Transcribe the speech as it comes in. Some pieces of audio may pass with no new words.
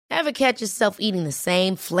Ever catch yourself eating the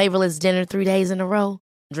same flavorless dinner 3 days in a row?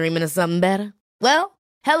 Dreaming of something better? Well,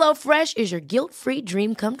 HelloFresh is your guilt-free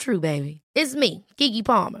dream come true, baby. It's me, Keke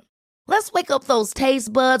Palmer. Let's wake up those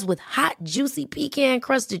taste buds with hot, juicy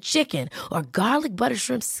pecan-crusted chicken or garlic butter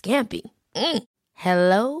shrimp scampi.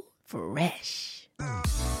 Hello Fresh.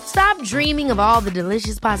 Stop dreaming of all the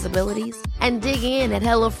delicious possibilities and dig in at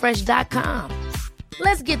HelloFresh.com.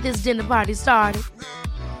 Let's get this dinner party started.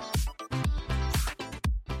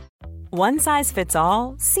 One size fits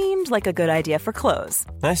all seemed like a good idea for clothes.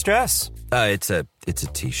 Nice dress. It's a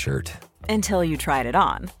t-shirt. Until you tried it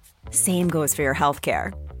on. Same goes for your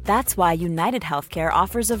healthcare. That's why United Healthcare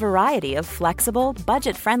offers a variety of flexible,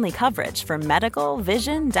 budget-friendly coverage for medical,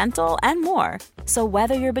 vision, dental, and more. So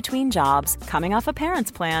whether you're between jobs, coming off a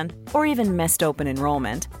parent's plan, or even missed open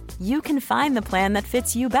enrollment, you can find the plan that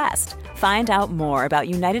fits you best. Find out more about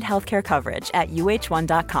United Healthcare coverage at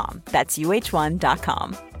uh1.com. That's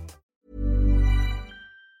uh1.com.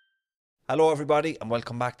 Hello everybody and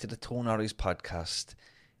welcome back to the Two Norries podcast.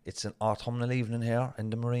 It's an autumnal evening here in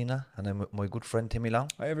the marina and I'm with my good friend Timmy Long.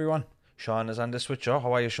 Hi everyone. Sean is on the switcher.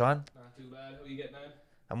 How are you, Sean? Not too bad. How are you getting on?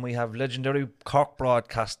 And we have legendary Cork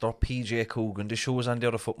broadcaster PJ Coogan. The show is on the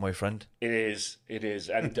other foot, my friend. It is.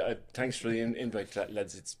 And thanks for the invite,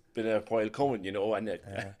 lads. It's been a while coming, you know. And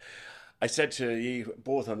I said to you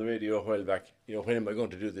both on the radio a while back, you know, when am I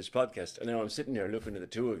going to do this podcast? And now I'm sitting here looking at the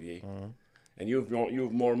two of you. And you've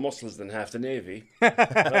more muscles than half the Navy,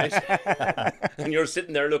 right? And you're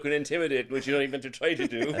sitting there looking intimidated, which you don't even have to try to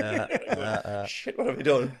do. Shit, what have I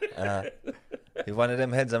done? You've one of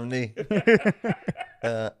them heads on me.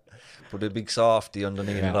 Put a big softy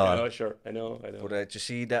underneath it all. I know, sure. I know. But you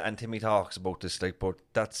see that, and Timmy talks about this, like, but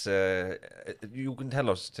that's, you can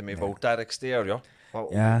tell us, Timmy, about that exterior.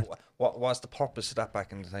 What was the purpose of that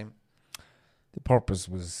back in the time? The purpose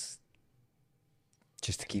was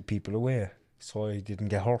just to keep people away, so I didn't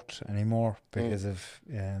get hurt anymore because of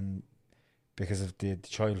the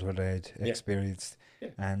childhood I had experienced. Yeah.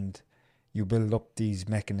 And you build up these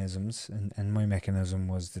mechanisms, and my mechanism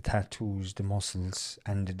was the tattoos, the muscles,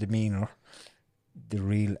 and the demeanour, the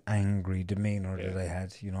real angry demeanour that I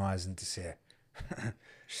had, you know, as in to say,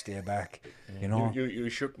 stay back, you know. You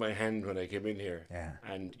shook my hand when I came in here,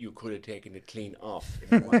 and you could have taken it clean off if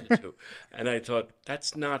you wanted to. And I thought,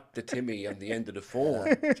 that's not the Timmy on the end of the phone.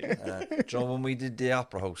 Do you know when we did the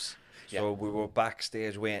Opera House? So we were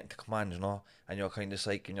backstage waiting to come on, you know, and you're kind of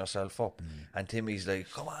psyching yourself up. And Timmy's like,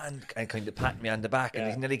 come on, and kind of patting me on the back, and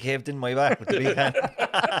he's nearly caved in my back with the big hand.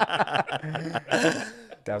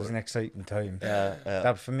 That was an exciting time.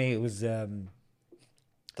 That for me, it was...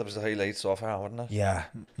 that was the highlight so far, wasn't it? Yeah,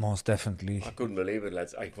 most definitely. I couldn't believe it,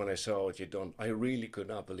 lads. When I saw what you'd done, I really could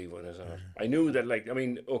not believe when I saw it. I knew that, like, I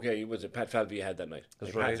mean, okay, it was a Pat Falvey had that night.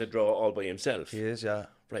 That's right. He had to draw all by himself. He is, yeah.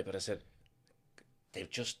 Right, but I said, they've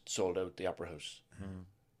just sold out the Opera House.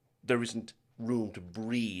 There isn't room to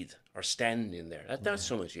breathe or stand in there. That's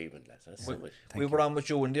some achievement, lads. That's so much. We were on with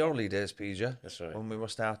you in the early days, PJ. That's right. When we were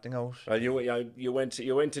starting out. Well, you went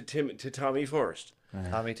to Tommy first.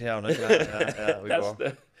 Tommy Town, we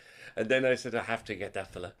were. And then I said, I have to get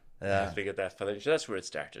that fella. I have to get that fella. So that's where it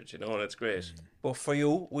started, you know, and it's great. But for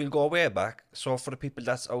you, we'll go way back. So for the people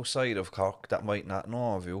that's outside of Cork that might not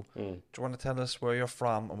know of you, do you want to tell us where you're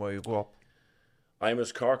from and where you grew up? I'm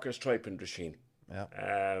as Cork as Tripe and Drisheen. Yeah.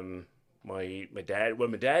 My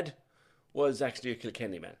dad was actually a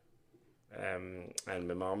Kilkenny man. And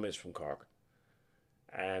my mum is from Cork.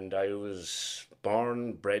 And I was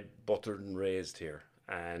born, bred, buttered and raised here,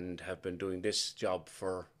 and have been doing this job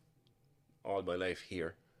for all my life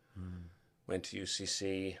here. Went to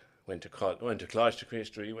UCC, went to College to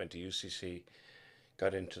Christy, went to UCC,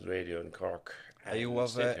 got into the radio in Cork. Are you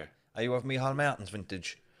of Micheál Martin's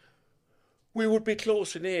vintage? We would be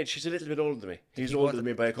close in age. He's a little bit older than me. He's older than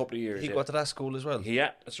me by a couple of years. He got to that school as well?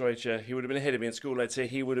 Yeah, that's right. Yeah. He would have been ahead of me in school. I'd say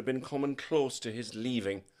he would have been coming close to his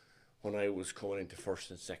leaving when I was coming into first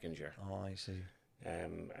and second year. Oh, I see.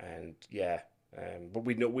 But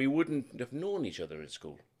we wouldn't have known each other at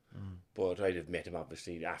school. But I'd have met him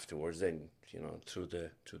obviously afterwards. Then, you know, through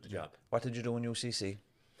the job. What did you do in UCC?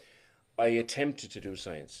 I attempted to do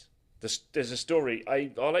science. There's a story.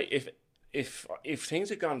 If things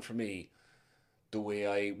had gone for me the way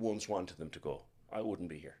I once wanted them to go, I wouldn't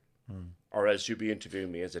be here. Or else you'd be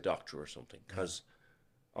interviewing me as a doctor or something. Because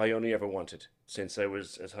I only ever wanted, since I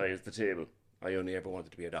was as high as the table, I only ever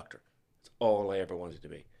wanted to be a doctor. It's all I ever wanted to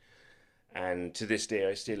be. And to this day,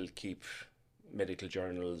 I still keep medical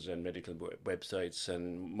journals and medical websites.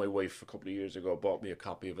 And my wife, a couple of years ago, bought me a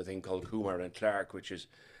copy of a thing called Kumar and Clark, which is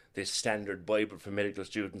this standard Bible for medical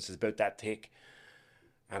students. It's about that thick.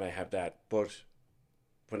 And I have that. But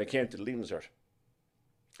when I came to the Leaving Cert,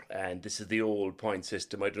 and this is the old point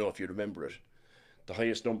system, I don't know if you remember it, the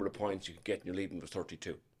highest number of points you could get in your leaving was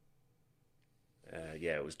 32.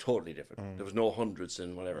 Yeah, it was totally different. There was no hundreds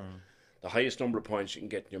and whatever. The highest number of points you can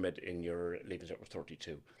get in your leaving cert was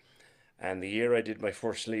 32. And the year I did my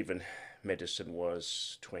first leaving medicine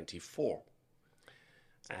was 24.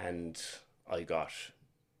 And I got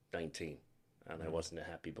 19. And I wasn't a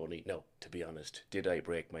happy bunny. No, to be honest. Did I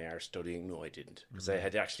break my arse studying? No, I didn't. Because I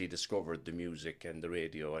had actually discovered the music and the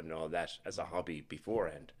radio and all that as a hobby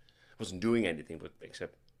beforehand. I wasn't doing anything but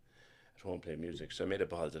except at home playing music. So I made a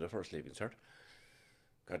ball to the first leaving cert.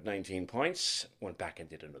 Got 19 points. Went back and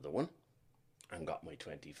did another one. And got my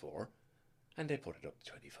 24. And they put it up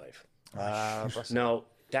to 25. Now,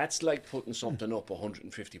 that's like putting something up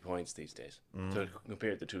 150 points these days. To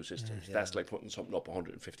compare the two systems. That's like putting something up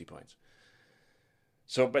 150 points.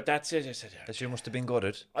 So, but that's it. I said, That you must have been good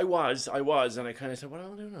at. I was, and I kind of said, well,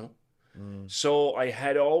 I don't know. So I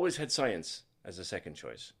had always had science as a second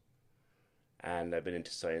choice, and I've been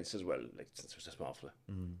into science as well, like since I was a small fella,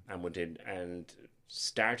 and went in and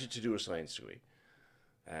started to do a science degree,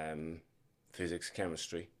 physics,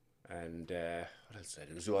 chemistry, and what else did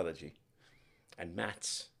I do? Zoology, and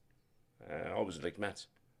maths. I always liked maths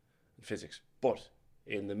and physics, but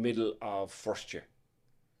in the middle of first year,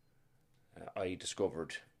 I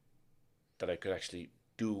discovered that I could actually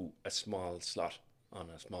do a small slot on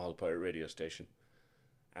a small pirate radio station,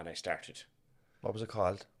 and I started. What was it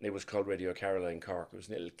called? It was called Radio Caroline Cork. It was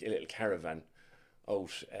a little caravan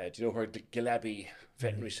out. Do you know where the Gillaby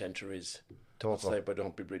Veterinary Centre is? Outside by the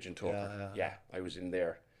Humphrey Bridge in Tolka. Yeah, I was in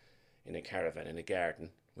there in a caravan in a garden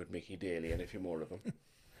with Mickey Daly and a few more of them.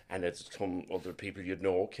 And it's some other people you'd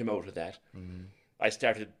know came out of that. I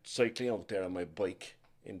started cycling out there on my bike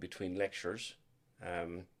in between lectures.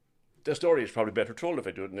 The story is probably better told if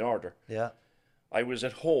I do it in the order. Yeah. I was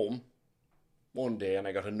at home one day and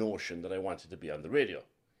I got a notion that I wanted to be on the radio.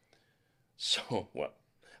 So, well,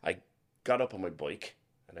 I got up on my bike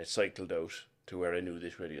and I cycled out to where I knew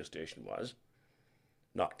this radio station was,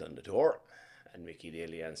 knocked on the door, and Mickey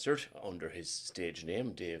Daly answered under his stage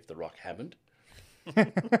name, Dave the Rock Hammond.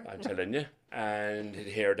 I'm telling you. And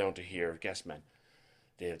hair down to here, gas man.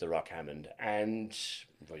 Dave the Rock Hammond, and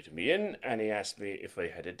invited me in, and he asked me if I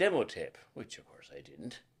had a demo tape, which of course I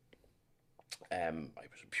didn't. I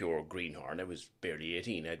was a pure greenhorn. I was barely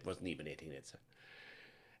 18. I wasn't even 18 yet.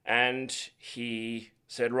 And he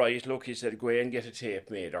said, right, look, he said, go away and get a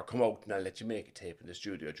tape made, or come out and I'll let you make a tape in the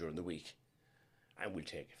studio during the week, and we'll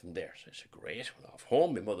take it from there. So I said, great. Well, off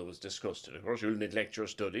home, my mother was disgusted. Of course, you'll neglect your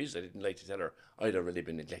studies. I didn't like to tell her I'd already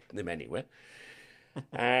been neglecting them anyway.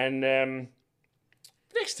 And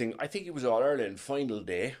next thing, I think it was All Ireland final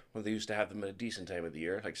day, when they used to have them at a decent time of the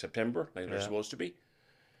year, like September, like they're supposed to be.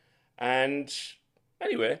 And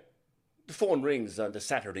anyway, the phone rings on the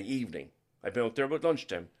Saturday evening. I've been out there about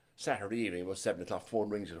lunchtime. Saturday evening, about 7 o'clock, phone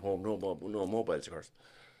rings at home, no mobiles, of course.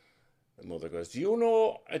 My mother goes, do you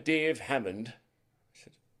know a Dave Hammond? I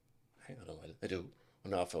said, hang on a while, I do.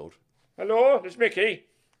 I'm off out. Hello, it's Mickey.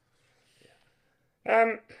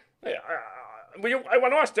 Yeah. I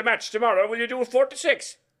want to watch the match tomorrow. Will you do it 4 to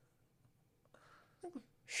 6?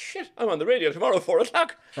 Shit, I'm on the radio tomorrow, 4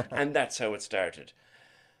 o'clock. And that's how it started.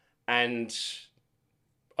 And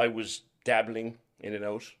I was dabbling in and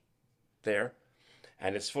out there.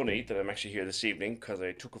 And it's funny that I'm actually here this evening because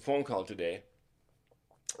I took a phone call today.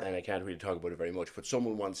 And I can't really talk about it very much. But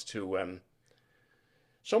someone wants to...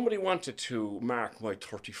 somebody wanted to mark my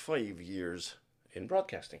 35 years in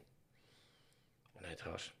broadcasting. And I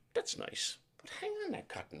thought, that's nice. But hang on that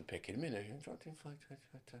cotton picking minute.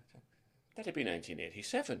 That'd be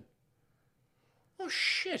 1987. Oh,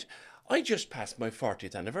 shit. I just passed my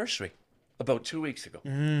 40th anniversary about 2 weeks ago.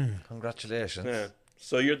 Congratulations. Yeah.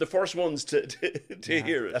 So you're the first ones to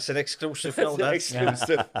hear it. That's an exclusive. That's an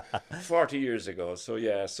exclusive. 40 years ago. So,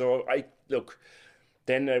 yeah. So,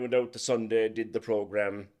 then I went out to Sunday, did the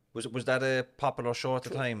programme. Was that a popular show at the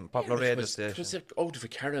time? Popular radio station? It was out of a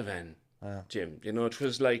caravan, Jim. You know, it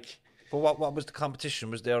was like... But what was the competition?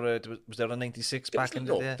 Was there a 96 back in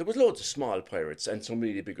the day? There was loads of small pirates and some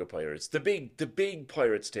really bigger pirates. The big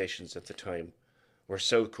pirate stations at the time were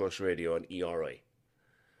South Coast Radio and ERI.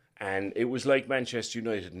 And it was like Manchester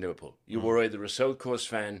United and Liverpool. You were either a South Coast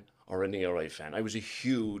fan or an ERI fan. I was a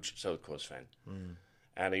huge South Coast fan.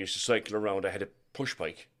 And I used to cycle around. I had a push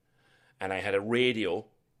bike and I had a radio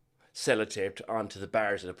sellotaped onto the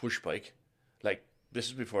bars of the push bike. Like, this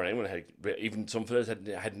is before anyone had, even some fellas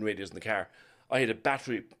hadn't radios in the car. I had a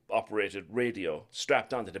battery-operated radio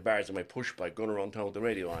strapped onto the bars of my push bike going around town with the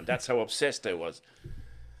radio on. That's how obsessed I was.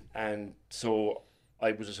 And so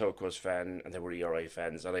I was a South Coast fan and they were ERI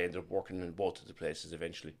fans, and I ended up working in both of the places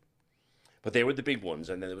eventually. But they were the big ones,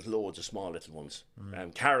 and then there was loads of small little ones.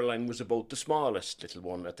 Caroline was about the smallest little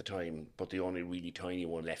one at the time, but the only really tiny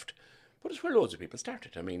one left. But it's where loads of people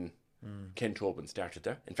started. I mean, Ken Tobin started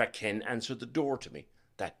there. In fact, Ken answered the door to me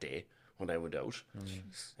that day when I went out.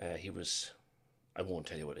 He was, I won't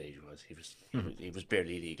tell you what age he was. He was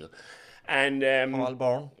barely legal. And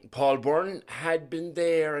Paul Byrne had been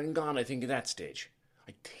there and gone, I think, at that stage.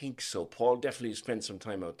 I think so. Paul definitely spent some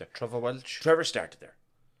time out there. Trevor Welch. Trevor started there.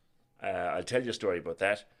 I'll tell you a story about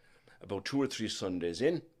that. About 2 or 3 Sundays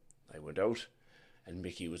in, I went out, and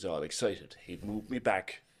Mickey was all excited. He'd moved me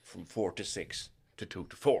back from 4 to 6 to 2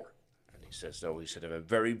 to 4. And he says, "No," he said, "I have a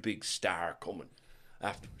very big star coming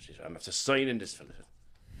afterwards." He said, "I'm after signing this fella." I said,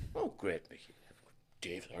 "Oh, great, Mickey."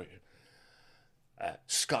 "Dave, are you?"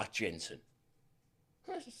 "Scott Jensen."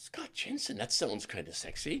 I said, "Scott Jensen, that sounds kind of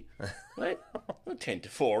sexy." Right? 10 to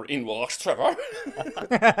 4, in walks Trevor.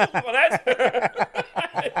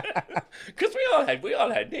 Because we all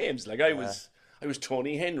had names. Like I was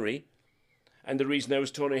Tony Henry, and the reason I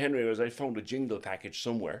was Tony Henry was I found a jingle package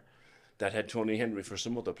somewhere that had Tony Henry for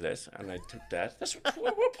some other place, and I took that. That's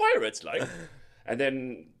what we're pirates, like. And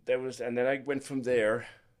then I went from there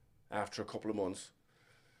after a couple of months.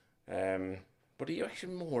 But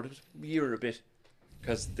actually more, it was a year and a bit.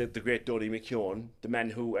 Because the great Donny McKeown, the man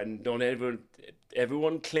who, and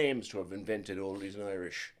everyone claims to have invented oldies in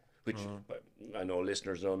Irish, which I know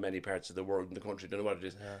listeners know in many parts of the world and the country don't know what it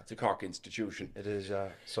is. Yeah. It's a Cork institution. It is,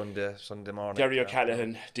 Sunday morning. Derry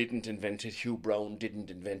O'Callaghan didn't invent it. Hugh Brown didn't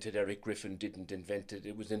invent it. Eric Griffin didn't invent it.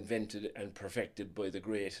 It was invented and perfected by the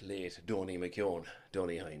great late Donny McKeown,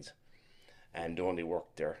 Donny Hines. And Donny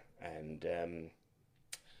worked there. And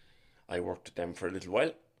I worked with them for a little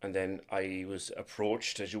while. And then I was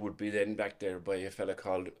approached, as you would be then back there, by a fella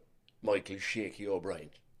called Michael Shaky O'Brien.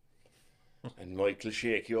 And Michael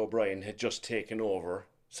Shaky O'Brien had just taken over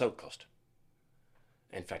South Coast.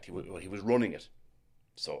 In fact, he was running it.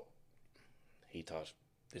 So he thought,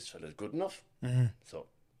 this fella's good enough. Mm-hmm. So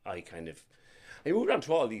I moved on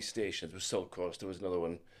to all these stations. With South Coast, there was another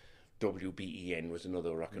one. WBEN was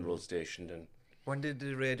another rock and roll station. And when did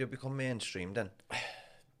the radio become mainstream then?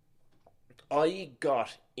 I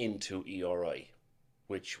got into ERI,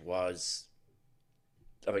 which was,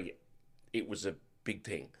 it was a big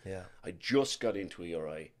thing. Yeah. I just got into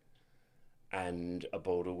ERI, and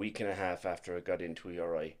about a week and a half after I got into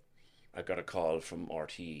ERI, I got a call from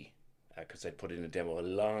RTE, because I'd put in a demo a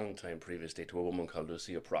long time previously to a woman called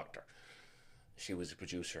Lucia Proctor. She was a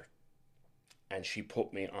producer, and she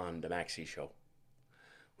put me on the Maxi Show,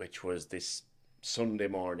 which was this Sunday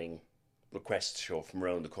morning request show from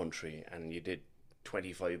around the country, and you did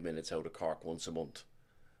 25 minutes out of Cork once a month,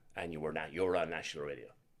 and you were on national radio.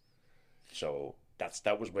 So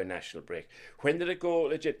that was my national break. When did it go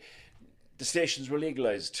legit? The stations were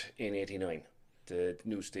legalised in 89. The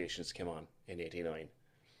new stations came on in 89,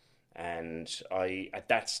 and I at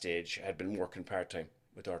that stage had been working part-time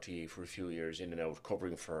with RTE for a few years, in and out,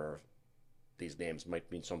 covering for, these names might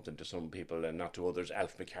mean something to some people and not to others,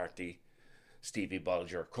 Alf McCarthy, Stevie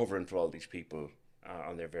Bolger, covering for all these people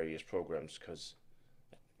on their various programs, because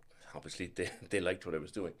obviously they liked what I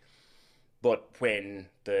was doing. But when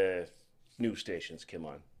the new stations came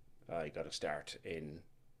on, I got a start in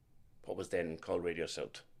what was then called Radio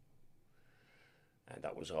South, and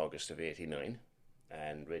that was August of 89.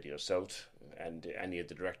 And Radio South, and any of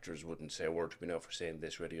the directors wouldn't say a word to me now for saying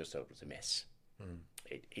this, Radio South was a mess.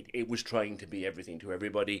 It was trying to be everything to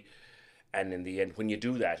everybody. And in the end, when you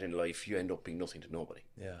do that in life, you end up being nothing to nobody.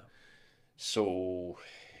 Yeah. So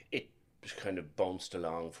it kind of bounced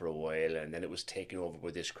along for a while, and then it was taken over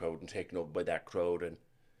by this crowd and taken over by that crowd, and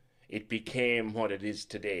it became what it is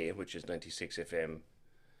today, which is 96 FM,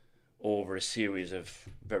 over a series of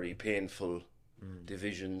very painful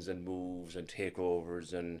divisions and moves and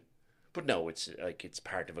takeovers, but now it's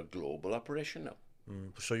part of a global operation now.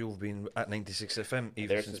 So you've been at 96 FM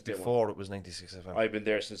even since before it was 96 FM? I've been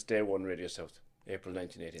there since day one, Radio South, April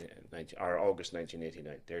 1989, or August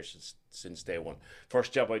 1989. There since day one.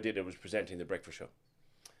 First job I did, I was presenting the breakfast show,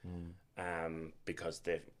 because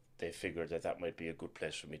they figured that might be a good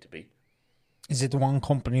place for me to be. Is it the one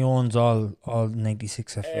company owns all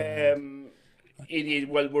 96 FM?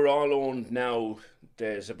 Well, we're all owned now.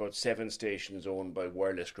 There's about 7 stations owned by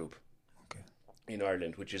Wireless Group in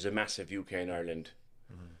Ireland, which is a massive UK and Ireland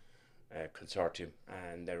consortium,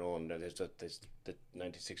 and they're owned. There's the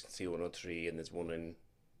 96 and C103, and there's one in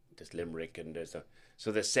Limerick, and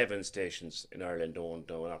so there's 7 stations in Ireland owned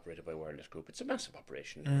and operated by Wireless Group. It's a massive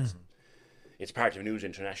operation. It's part of News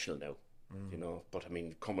International now. you know. But I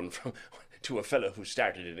mean, coming from to a fellow who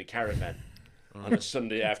started in a caravan on a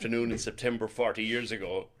Sunday afternoon in September 40 years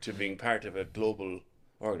ago to being part of a global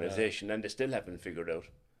organisation, and they still haven't figured out.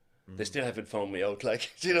 They still haven't found me out,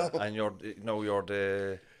 like, you know. And you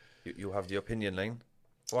have the opinion line.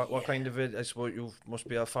 What kind of it? I suppose you must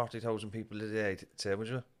be at 40,000 people a day, say, would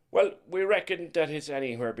you? Well, we reckon that it's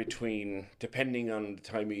anywhere between, depending on the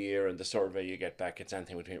time of year and the survey you get back, it's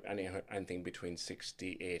anything between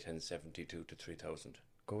 68 and 72 to 3,000.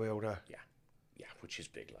 Go out there. Yeah, which is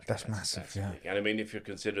big. Like That's massive, yeah. big. And I mean, if you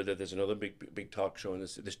consider that there's another big talk show in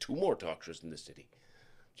this, there's 2 more talk shows in the city,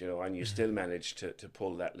 you know, and you still manage to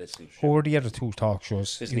pull that listenership. Who are the other 2 talk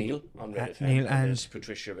shows? There's Neil on Red FM, Neil and there's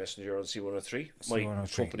Patricia Messenger on C103, my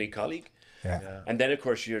C103. company colleague. Yeah. And then, of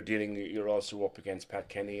course, you're also up against Pat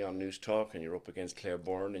Kenny on News Talk, and you're up against Claire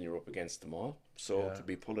Byrne, and you're up against them all. So to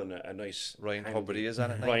be pulling a nice... Ryan Hubbardie is on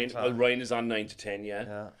at 9 Ryan is on 9 to 10,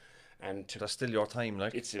 yeah. And that's still your time,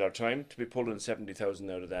 like. It's still our time to be pulling 70,000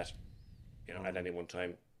 out of that, you know, at any one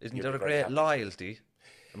time. Isn't there a great loyalty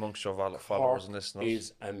amongst your followers and listeners? Cork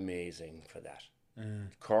is amazing for that.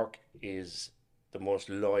 Cork is the most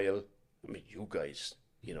loyal. I mean, you guys,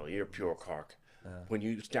 you know, you're pure Cork. When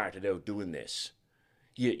you started out doing this,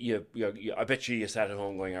 you I bet you sat at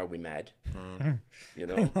home going, "Are we mad?" You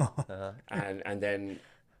know, and then,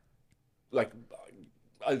 like,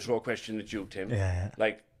 I'll throw a question at you, Tim. Yeah.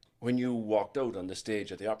 Like, when you walked out on the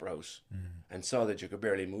stage at the Opera House and saw that you could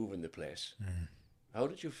barely move in the place, how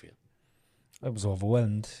did you feel? I was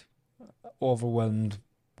overwhelmed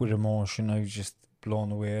with emotion. I was just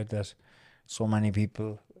blown away that so many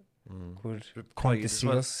people could come to see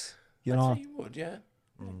us. You know, You would, yeah.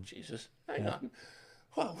 Oh, Jesus, hang on.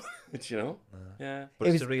 Wow, you know, yeah. But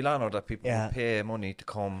it's a real honour that people Yeah. pay money to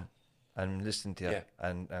come and listen to you Yeah.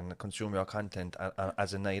 and consume your content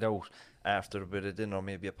as a night out after a bit of dinner,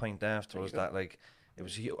 maybe a pint afterwards. That, like, it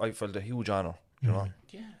was. I felt a huge honour, you know.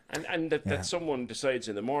 Yeah, and that someone decides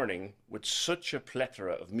in the morning with such a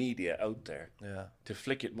plethora of media out there, to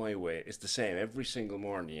flick it my way is the same every single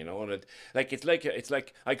morning, you know. And it's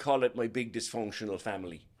like I call it my big dysfunctional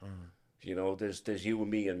family. You know, there's you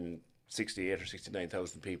and me and 68 or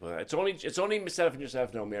 69,000 people. It's only myself and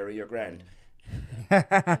yourself now, Mary. You're grand. I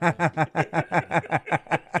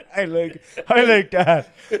like that.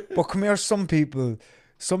 But come here, some people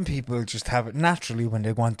just have it naturally when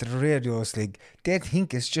they go onto the radio. It's like they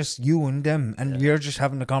think it's just you and them, and you're just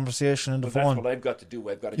having a conversation on the phone. That's what I've got to do.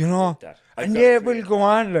 I've got to You know, create that. and yeah, we'll go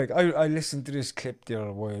on. Like I listened to this clip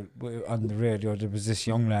there while on the radio. There was this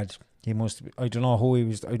young lad. He must be, I don't know who he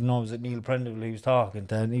was. I don't know, was it Neil Prendeville he was talking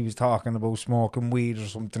to? And he was talking about smoking weed or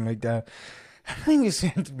something like that. And I was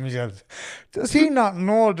saying to myself, does he not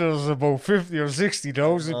know there's about 50 or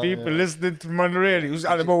 60,000 people listening to him on the radio who's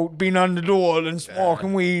about being on the dole and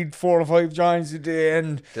smoking weed 4 or 5 joints a day?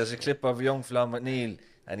 And There's a clip of a young fella with Neil,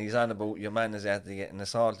 and he's on about your man is after getting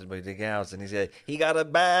assaulted by the girls, and he said, he got a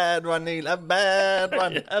bad one, Neil, a bad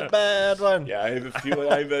one, a bad one. Yeah, I have a few.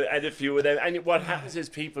 I had a few of them. And what happens is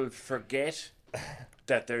people forget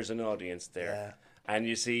that there's an audience there. And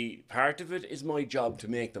you see, part of it is my job to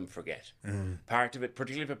make them forget. Part of it,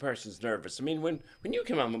 particularly if a person's nervous. I mean, when you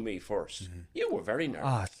came on with me first, you were very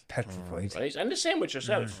nervous. petrified. Right? And the same with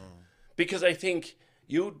yourself. Because I think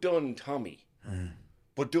you've done Tommy,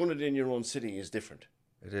 but doing it in your own city is different.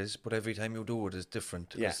 It is, but every time you do it, it's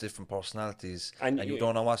different. Yeah. It's different personalities, And and you you-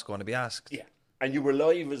 don't know what's going to be asked. Yeah. And you were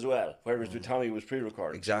live as well, whereas with Tommy it was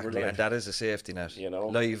pre-recorded. Exactly, You were live. and that is a safety net. You know?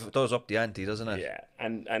 Live does up the ante, doesn't it? Yeah,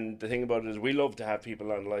 and the thing about it is we love to have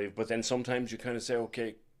people on live, but then sometimes you kind of say,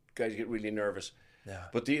 okay, guys get really nervous. Yeah.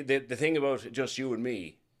 But the thing about just you and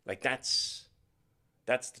me, like that's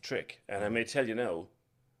the trick. And I may tell you now,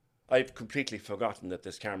 I've completely forgotten that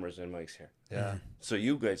there's cameras and mics here. Yeah. So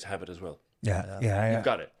you guys have it as well. Yeah. You've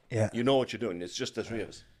got it. Yeah. You know what you're doing. It's just the three of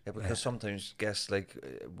us. Yeah, because sometimes guests, like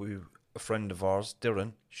a friend of ours,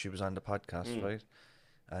 Darren, she was on the podcast, right?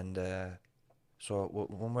 And so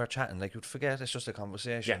when we're chatting, like, you'd forget it's just a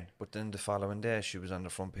conversation. Yeah. But then the following day, she was on the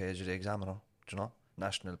front page of the Examiner, do you know,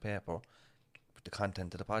 national paper, with the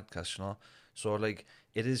content of the podcast, you know. So, like,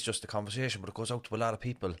 it is just a conversation, but it goes out to a lot of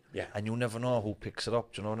people. Yeah. And you never know who picks it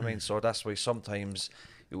up, do you know what I mean? So that's why sometimes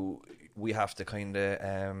we have to kind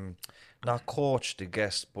of not coach the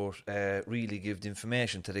guest, but really give the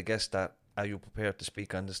information to the guest that, are you prepared to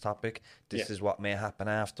speak on this topic? This is what may happen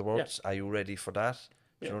afterwards. Are you ready for that?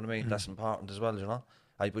 Do you know what I mean? That's important as well, you know.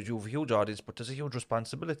 But you have a huge audience, but there's a huge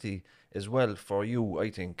responsibility as well for you,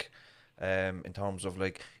 I think, in terms of,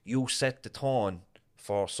 like, you set the tone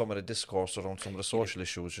for some of the discourse around some of the social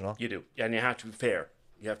issues, you know. You do. And you have to be fair.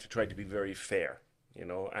 You have to try to be very fair. you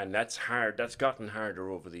know, and that's hard. That's gotten harder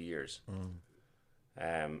over the years.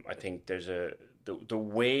 I think there's the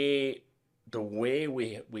way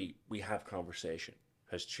we have conversation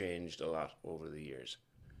has changed a lot over the years.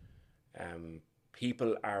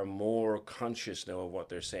 People are more conscious now of what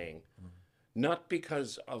they're saying, not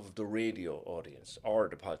because of the radio audience or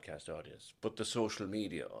the podcast audience, but the social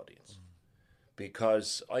media audience.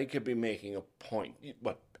 Because I could be making a point,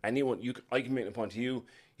 but I can make a point to you,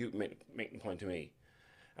 you can make a point to me,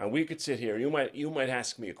 and we could sit here. You might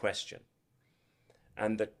ask me a question,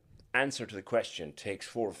 and the answer to the question takes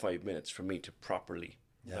 4 or 5 minutes for me to properly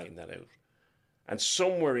line that out. And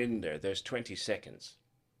somewhere in there, there's 20 seconds.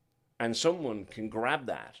 And someone can grab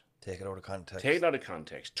that. Take it out of context. Take it out of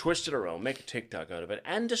context, twist it around, make a TikTok out of it,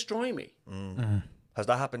 and destroy me. Has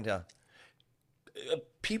that happened, yeah?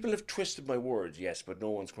 People have twisted my words, yes, but no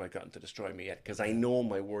one's quite gotten to destroy me yet, because I know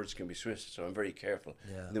my words can be twisted, so I'm very careful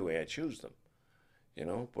in the way I choose them. You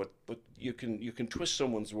know, but you can twist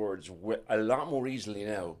someone's words a lot more easily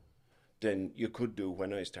now than you could do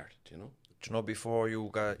when I started, you know. Do you know, before you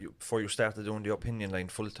started doing the opinion line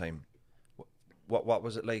full time, what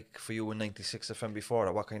was it like for you in 96 FM before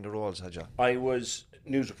that? What kind of roles had you? I was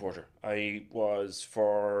news reporter.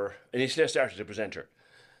 Initially I started as a presenter,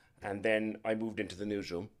 and then I moved into the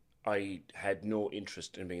newsroom. I had no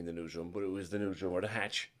interest in being in the newsroom, but it was the newsroom or the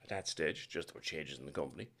hatch at that stage, just there were changes in the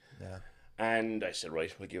company. Yeah. And I said,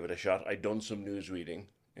 right, we'll give it a shot. I'd done some news reading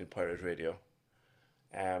in pirate radio.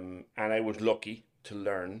 And I was lucky to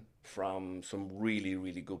learn from some really,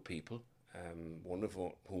 really good people. One of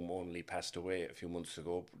whom only passed away a few months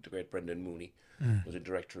ago, the great Brendan Mooney, was the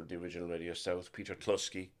director of the original Radio South. Peter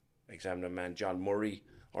Tlusky, Examiner Man. John Murray,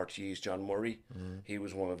 RTE's John Murray. He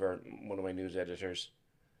was one of my news editors.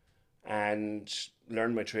 And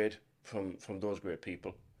learned my trade from those great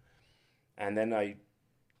people. And then I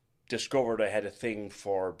discovered I had a thing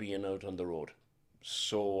for being out on the road.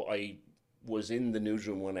 So I was in the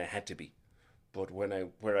newsroom when I had to be. But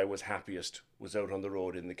where I was happiest was out on the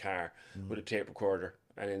road in the car with a tape recorder,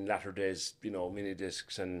 and in latter days, you know, mini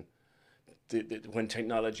discs, and when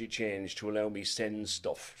technology changed to allow me send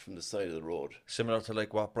stuff from the side of the road. Similar to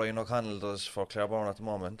like what Brian O'Connell does for Clareborn at the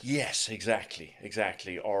moment. Yes, exactly.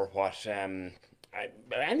 Or what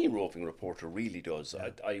any roving reporter really does.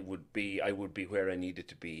 Yeah. I would be where I needed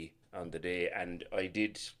to be on the day, and I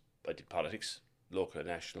did politics, local and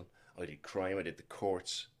national. I did crime. I did the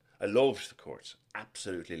courts. I loved the courts,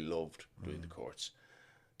 absolutely loved doing the courts.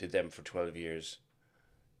 Did them for 12 years.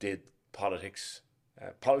 Did politics.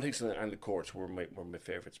 Politics and the courts were my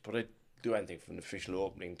favourites, but I'd do anything from the official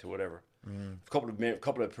opening to whatever. A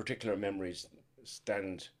couple of particular memories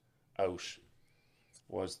stand out.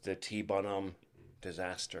 Was the T-Bonhomme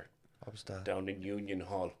disaster. What was that? Down in Union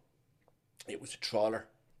Hall. It was a trawler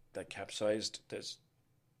that capsized.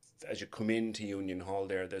 As you come into Union Hall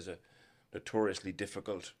there's a notoriously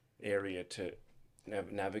difficult area to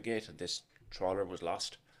navigate, and this trawler was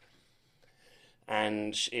lost,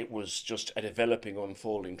 and it was just a developing,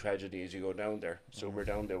 unfolding tragedy as you go down there. So we're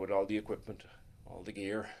down there with all the equipment, all the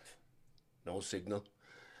gear, no signal.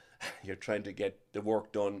 You're trying to get the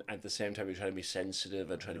work done at the same time. You're trying to be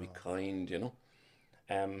sensitive and trying to be kind, you know.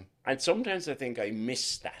 And sometimes I think I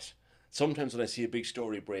miss that. Sometimes when I see a big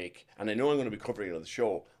story break and I know I'm going to be covering it on the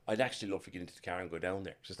show, I'd actually love to get into the car and go down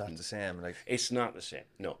there. It's not the same. Like, it's not the same.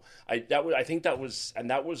 No, I think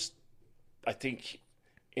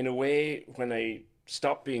in a way, when I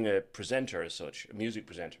stopped being a presenter as such, a music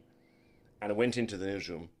presenter, and I went into the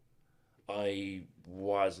newsroom, I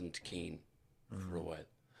wasn't keen for a while.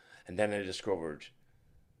 And then I discovered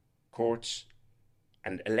courts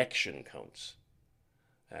and election counts.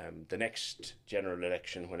 The next general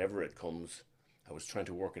election, whenever it comes, I was trying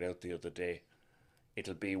to work it out the other day.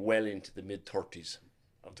 It'll be well into the mid-30s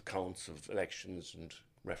of the counts of elections and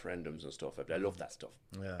referendums and stuff. I love that stuff.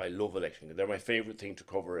 Yeah. I love election. They're my favourite thing to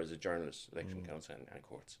cover as a journalist, election counts and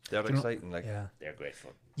courts. They're exciting. They're great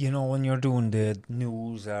fun. You know, when you're doing the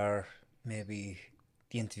news or maybe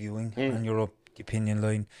the interviewing and you're up the opinion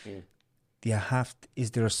line,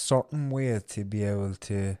 is there a certain way to be able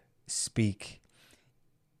to speak?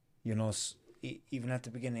 You know, even at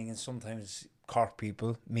the beginning, and sometimes Cork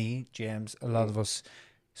people, me, James, a lot of us,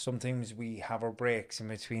 sometimes we have our breaks in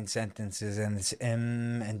between sentences and it's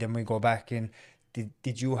and then we go back in.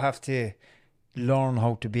 Did you have to learn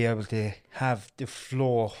how to be able to have the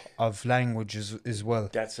flow of language as well?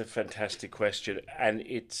 That's a fantastic question, and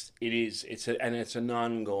it's an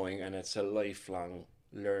ongoing and it's a lifelong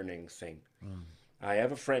learning thing. I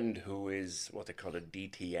have a friend who is what they call a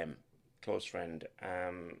DTM. Close friend.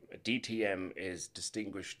 A DTM is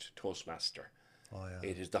Distinguished Toastmaster, Oh, yeah.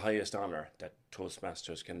 It is the highest honour that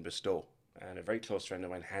Toastmasters can bestow. And a very close friend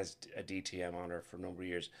of mine has a DTM honour for a number of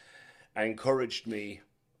years. And encouraged me,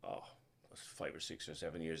 it was 5 or 6 or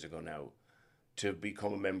 7 years ago now, to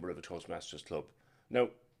become a member of a Toastmasters club. Now,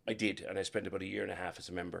 I did, and I spent about 1.5 years as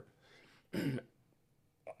a member.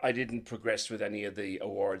 I didn't progress with any of the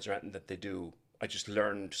awards or anything that they do. I just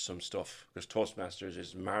learned some stuff, because Toastmasters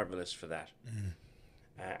is marvellous for that.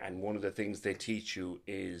 And one of the things they teach you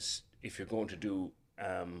is, if you're going to do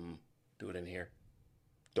it in here,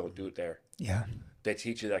 don't do it there. Yeah. They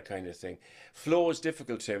teach you that kind of thing. Flow is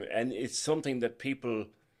difficult to him, and it's something that people...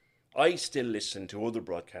 I still listen to other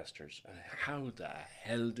broadcasters, and how the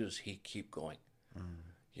hell does he keep going?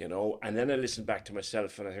 You know, and then I listen back to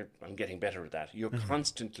myself, and I think I'm getting better at that. You're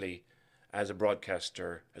constantly, as a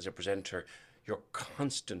broadcaster, as a presenter, you're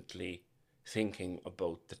constantly thinking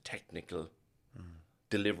about the technical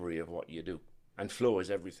delivery of what you do. And flow is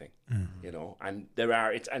everything, you know. And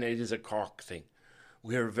it is a Cork thing.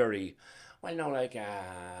 We're very, well, no, like, okay,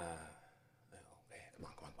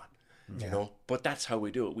 come on. You know, but that's how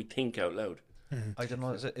we do it. We think out loud. I don't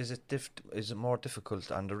know. Is it more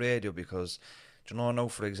difficult on the radio, because, do you know, now,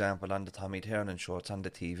 for example, on the Tommy Tiernan show, it's on the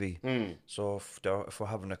TV. So if we're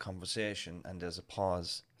having a conversation and there's a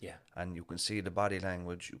pause, and you can see the body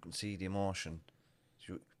language, you can see the emotion,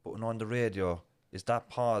 but on the radio, is that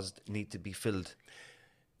pause need to be filled?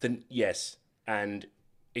 Then yes, and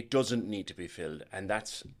it doesn't need to be filled, and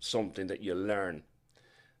that's something that you learn.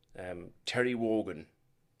 Terry Wogan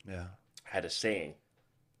had a saying: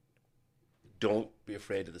 "Don't be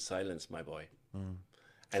afraid of the silence, my boy."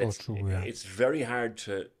 And So it's very hard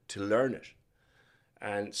to learn it.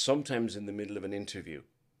 And sometimes in the middle of an interview,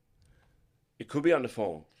 it could be on the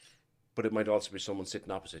phone, but it might also be someone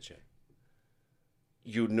sitting opposite you.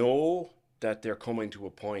 You know that they're coming to a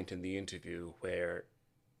point in the interview where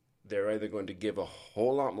they're either going to give a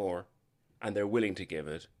whole lot more, and they're willing to give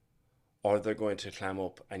it, or they're going to clam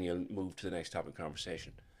up and you'll move to the next topic of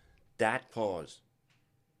conversation. That pause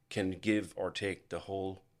can give or take the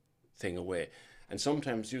whole thing away. And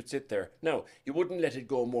sometimes you'd sit there. Now, you wouldn't let it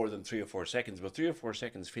go more than 3 or 4 seconds, but 3 or 4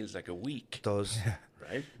 seconds feels like a week. It does.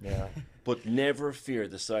 Right? Yeah. But never fear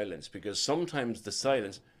the silence, because sometimes the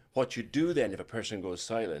silence, what you do then if a person goes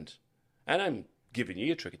silent, and I'm giving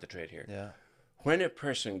you a trick of the trade here. Yeah. When a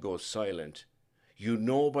person goes silent, you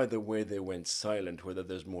know by the way they went silent whether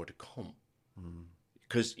there's more to come.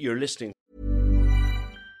 Because you're listening.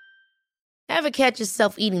 Ever catch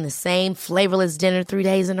yourself eating the same flavorless dinner 3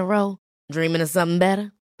 days in a row? Dreaming of something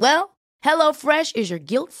better? Well, HelloFresh is your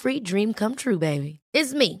guilt-free dream come true, baby.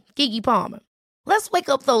 It's me, Keke Palmer. Let's wake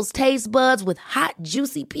up those taste buds with hot,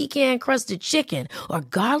 juicy pecan-crusted chicken or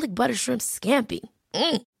garlic butter shrimp scampi.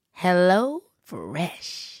 Hello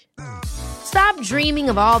Fresh. Stop dreaming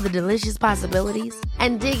of all the delicious possibilities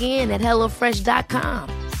and dig in at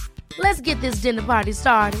HelloFresh.com. Let's get this dinner party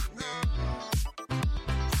started.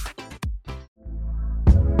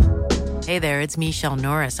 Hey there, it's Michelle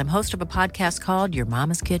Norris. I'm host of a podcast called Your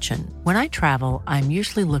Mama's Kitchen. When I travel, I'm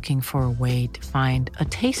usually looking for a way to find a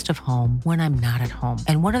taste of home when I'm not at home.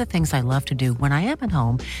 And one of the things I love to do when I am at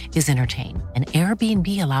home is entertain. And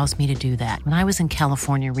Airbnb allows me to do that. When I was in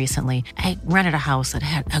California recently, I rented a house that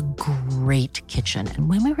had a great kitchen. And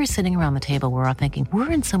when we were sitting around the table, we were all thinking, we're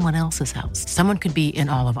in someone else's house. Someone could be in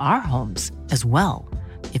all of our homes as well.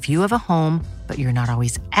 If you have a home, but you're not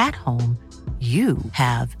always at home, you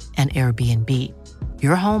have an Airbnb.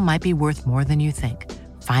 Your home might be worth more than you think.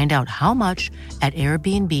 Find out how much at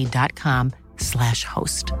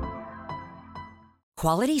airbnb.com/host.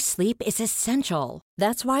 Quality sleep is essential.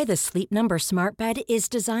 That's why the Sleep Number Smart Bed is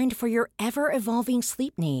designed for your ever-evolving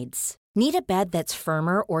sleep needs. Need a bed that's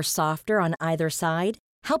firmer or softer on either side?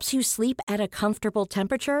 Helps you sleep at a comfortable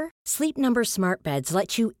temperature? Sleep Number Smart Beds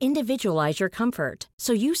let you individualize your comfort,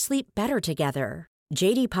 so you sleep better together.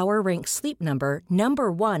 J.D. Power ranks Sleep Number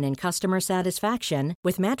 #1 in customer satisfaction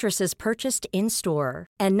with mattresses purchased in-store.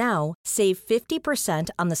 And now, save 50%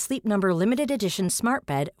 on the Sleep Number Limited Edition Smart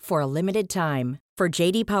Bed for a limited time. For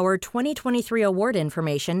J.D. Power 2023 award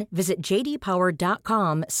information, visit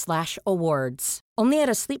jdpower.com/awards. Only at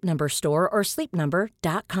a Sleep Number store or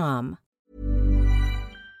sleepnumber.com.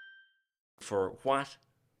 For what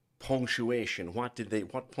punctuation? What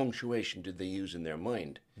punctuation did they use in their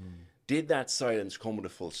mind? Did that silence come with a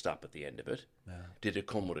full stop at the end of it? Did it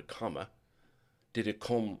come with a comma? Did it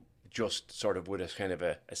come just sort of with a kind of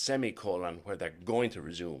a semicolon where they're going to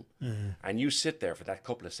resume? And you sit there for that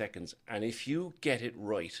couple of seconds, and if you get it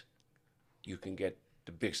right, you can get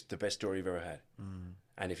the best story you've ever had.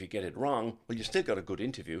 And if you get it wrong, well, you still got a good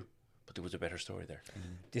interview, but there was a better story there.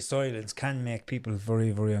 The silence can make people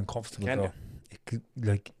very, very uncomfortable, though.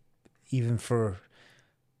 like even for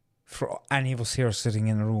any of us here sitting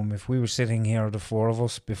in a room, if we were sitting here, the four of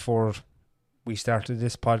us, before we started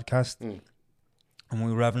this podcast, and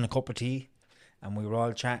we were having a cup of tea, and we were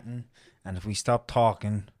all chatting, and if we stopped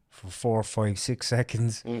talking for 4, 5, 6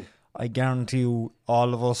 seconds, I guarantee you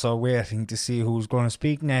all of us are waiting to see who's going to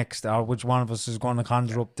speak next, or which one of us is going to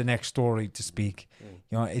conjure up the next story to speak.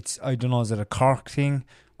 You know, it's, I don't know, is it a Cork thing?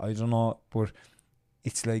 I don't know, but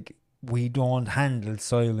it's like we don't handle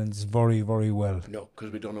silence very, very well. No,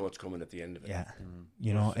 because we don't know what's coming at the end of it. Yeah,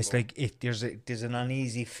 you know, it's like if there's an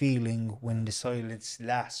uneasy feeling when the silence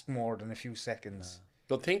lasts more than a few seconds.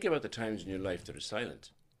 But think about the times in your life that are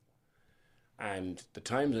silent, and the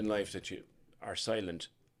times in life that you are silent.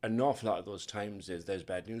 An awful lot of those times is there's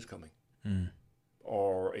bad news coming,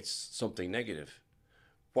 or it's something negative.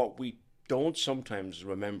 What we don't sometimes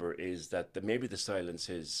remember is that maybe the silence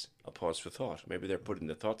is a pause for thought. Maybe they're putting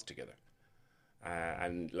the thoughts together.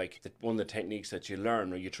 And like one of the techniques that you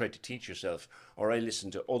learn or you try to teach yourself, or I listen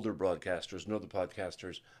to other broadcasters and other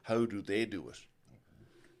podcasters, how do they do it?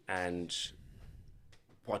 And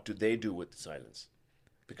what do they do with the silence?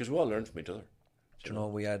 Because we all learn from each other. Do you know,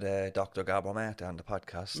 we had Dr. Gabor Mate on the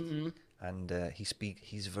podcast, and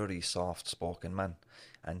he's a very soft-spoken man,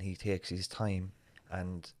 and he takes his time,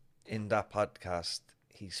 and in that podcast,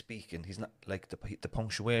 he's speaking. He's not like the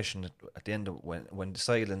punctuation at the end of when the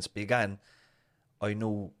silence began. I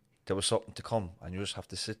knew there was something to come, and you just have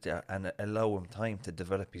to sit there and allow him time to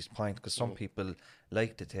develop his point. Because some people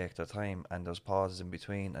like to take their time, and there's pauses in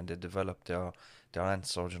between, and they develop their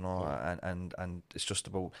answer, you know. And it's just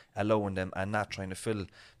about allowing them and not trying to fill,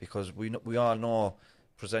 because we all know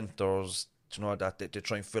presenters, you know, that they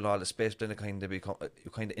try and fill all the space, then you kind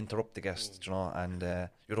of interrupt the guest, you know, and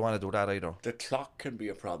you don't want to do that either. The clock can be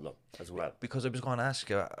a problem as well. Because I was going to ask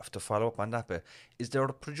you to follow up on that bit. Is there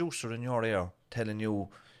a producer in your ear telling you,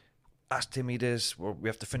 ask Timmy this, we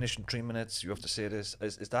have to finish in 3 minutes, you have to say this?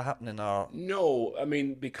 Is that happening? Or no, I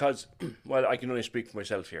mean, because, well, I can only speak for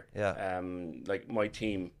myself here. Yeah. Like my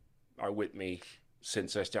team are with me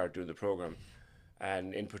since I started doing the programme,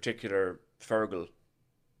 and in particular Fergal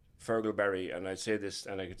Barry, and I'd say this,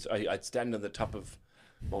 and I'd stand on the top of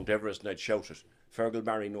Mount Everest and I'd shout it. Fergal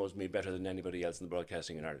Barry knows me better than anybody else in the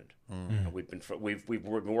broadcasting in Ireland. And we've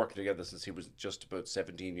been working together since he was just about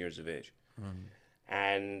 17 years of age.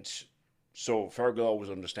 And so Fergal always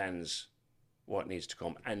understands what needs to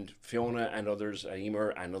come. And Fiona and others, Emer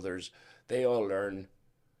and others, they all learn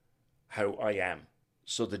how I am.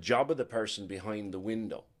 So the job of the person behind the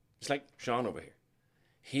window, it's like Sean over here.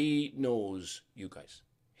 He knows you guys.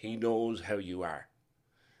 He knows how you are.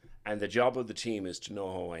 And the job of the team is to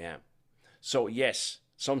know how I am. So yes,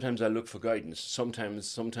 sometimes I look for guidance.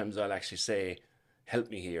 Sometimes I'll actually say, help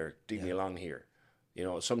me here, dig me along here. You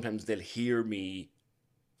know, sometimes they'll hear me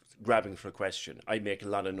grabbing for a question. I make a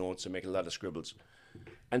lot of notes, I make a lot of scribbles.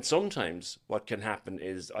 And sometimes what can happen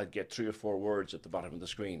is I'd get 3 or 4 words at the bottom of the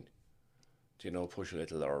screen. You know, push a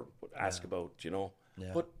little or ask about, you know.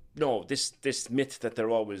 Yeah. But no, this myth that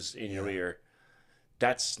they're always in your ear,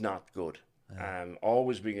 that's not good.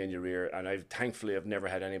 Always being in your ear, and thankfully I've never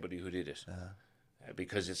had anybody who did it.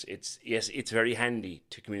 Because it's very handy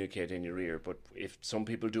to communicate in your ear, but if some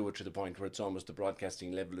people do it to the point where it's almost the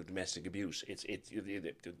broadcasting level of domestic abuse,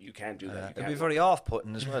 you can't do that. It'd be very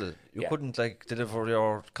off-putting as well. You couldn't like deliver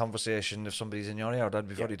your conversation if somebody's in your ear. That'd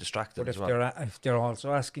be very distracting as well. If they're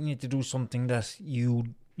also asking you to do something that you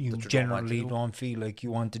generally don't feel like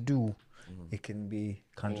you want to do, it can be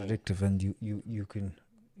contradictory, and you can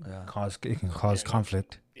cause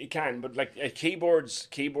conflict. It can, but like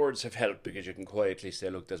keyboards have helped because you can quietly say,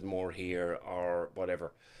 look, there's more here or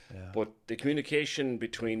whatever. But the communication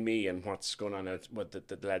between me and what's going on with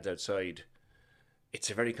the lads outside, it's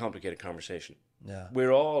a very complicated conversation. We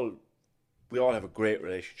all have a great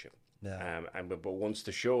relationship. But once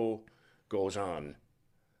the show goes on,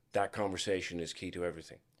 that conversation is key to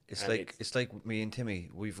everything. It's like me and Timmy.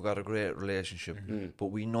 We've got a great relationship, but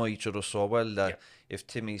we know each other so well that if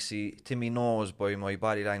Timmy knows by my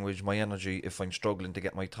body language, my energy, if I'm struggling to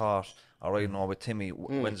get my thought, or I know with Timmy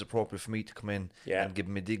when's appropriate for me to come in and give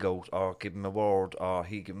him a dig out, or give him a word, or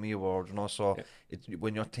he give me a word. You know, so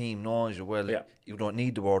when your team knows you well, you don't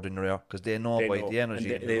need the word in your ear because they know the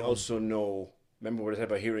energy. And they also know. Remember what I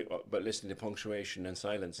said about listening to punctuation and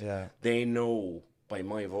silence. They know by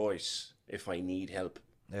my voice if I need help.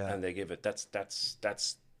 And they give it.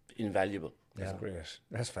 That's invaluable. That's great.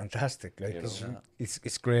 That's fantastic. Like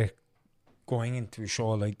it's great going into a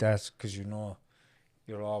show like that because you know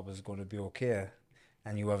you're always going to be okay,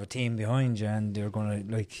 and you have a team behind you, and they're going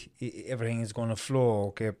to everything is going to flow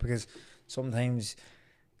okay. Because sometimes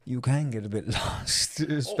you can get a bit lost,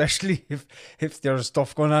 especially if there's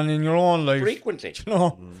stuff going on in your own life. Frequently. You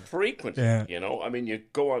know? Frequently. Yeah. You know, I mean, you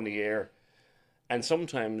go on the air and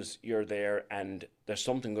sometimes you're there and there's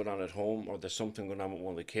something going on at home, or there's something going on with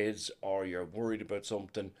one of the kids, or you're worried about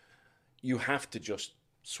something. You have to just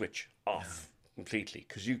switch off completely,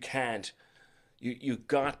 because you can't. You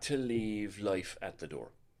got to leave life at the door.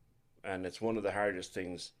 And it's one of the hardest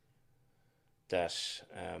things that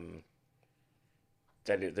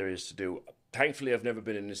there is to do. Thankfully, I've never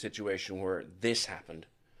been in a situation where this happened,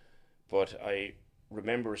 but I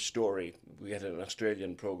remember a story. We had an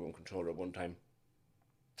Australian program controller one time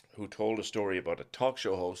who told a story about a talk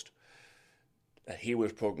show host that he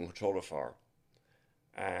was program controller for,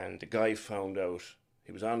 and the guy found out,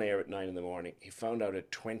 he was on air at 9 a.m, he found out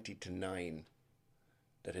at 20 to 9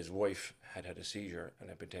 that his wife had had a seizure and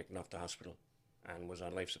had been taken off to hospital and was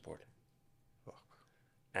on life support.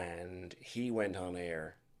 And he went on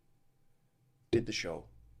air, did the show,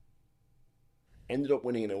 ended up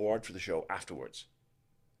winning an award for the show afterwards,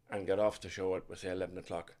 and got off the show at, say, 11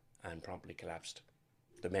 o'clock and promptly collapsed.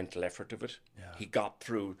 The mental effort of it. Yeah. He got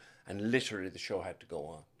through, and literally the show had to go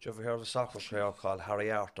on. Did you ever hear of a soccer player called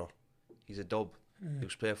Harry Arter? He's a dub. He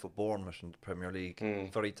was playing for Bournemouth in the Premier League.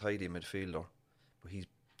 Very tidy midfielder. But his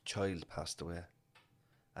child passed away.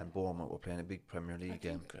 And Bournemouth were playing a big Premier League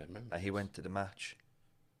game. And he went to the match.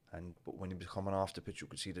 But when he was coming off the pitch, you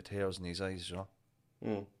could see the tears in his eyes, you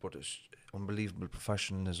know. But it's unbelievable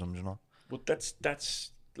professionalism, you know. But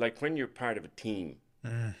that's like when you're part of a team,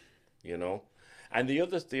 you know. And the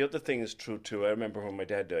other thing is true too. I remember when my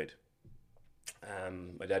dad died.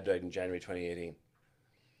 My dad died in January 2018,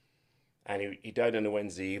 and he died on a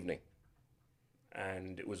Wednesday evening,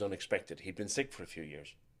 and it was unexpected. He'd been sick for a few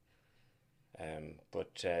years.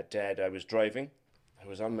 But Dad, I was driving. I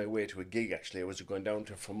was on my way to a gig, actually. I was going down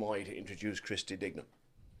to Fermoy to introduce Christy Dignam.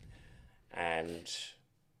 And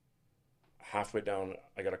halfway down,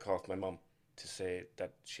 I got a call from my mum to say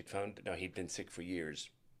that she'd found, now he'd been sick for years,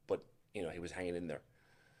 but, you know, he was hanging in there.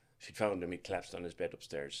 She'd found him, he'd collapsed on his bed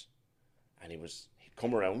upstairs. And he'd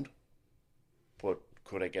come around, but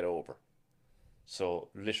could I get over? So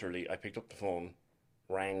literally, I picked up the phone,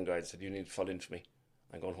 rang guy, said, you need to fall in for me.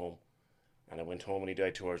 I'm going home. And I went home and he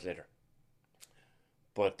died 2 hours later.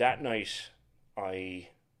 But that night, I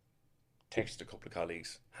texted a couple of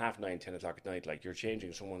colleagues, 9:30, 10 o'clock at night, like, you're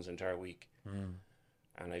changing someone's entire week.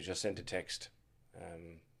 And I just sent a text.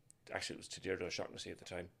 Actually, it was to Deirdre O'Shaughnessy at the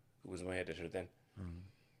time, who was my editor then.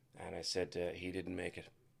 And I said, he didn't make it.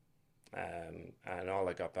 And all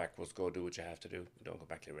I got back was, go do what you have to do. Don't go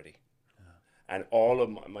back till you're ready. And all of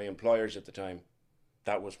my employers at the time,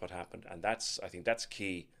 that was what happened. And I think that's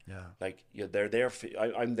key. Yeah. Like, they're there for,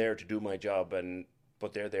 I'm there to do my job,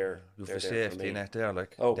 but they're there. You have the safety net there,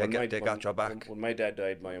 like, they got your back. When my dad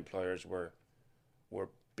died, my employers were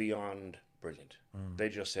beyond brilliant. They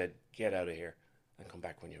just said, get out of here and come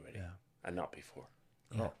back when you're ready, and not before.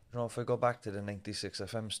 Yeah. You know, if I go back to the 96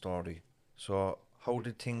 FM story, so how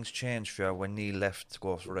did things change for you when Neil left to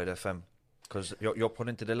go for Red FM? Because you're put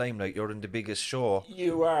into the limelight, you're in the biggest show.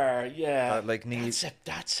 You are, yeah. Like Neil.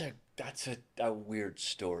 That's a weird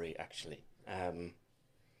story, actually.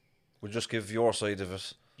 We'll just give your side of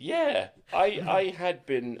it. Yeah, I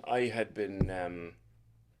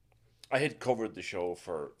had covered the show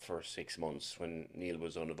for 6 months when Neil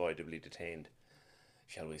was unavoidably detained,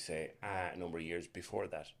 shall we say, a number of years before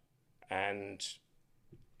that, and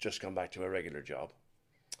just gone back to my regular job.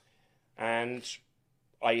 And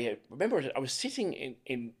I remember I was sitting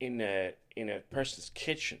in a person's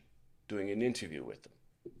kitchen doing an interview with them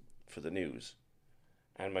for the news,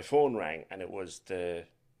 and my phone rang, and it was the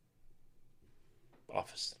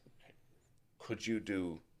office. Could you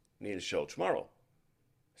do Neil's show tomorrow?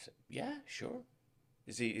 I said, yeah, sure.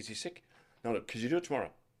 Is he sick? No, could you do it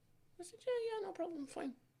tomorrow? I said, yeah, no problem,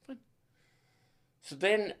 fine. So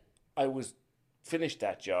then I was finished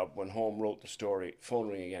that job, went home, wrote the story, phone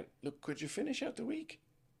ring again. Look, could you finish out the week?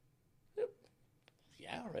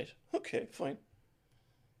 Yeah, all right. Okay, fine.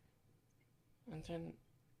 And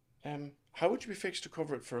then, how would you be fixed to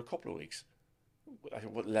cover it for a couple of weeks?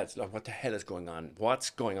 What the hell is going on? What's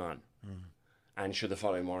going on? And sure, the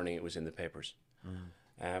following morning it was in the papers.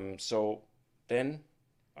 So then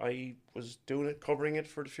I was doing it, covering it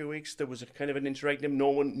for a few weeks. There was a kind of an interregnum. No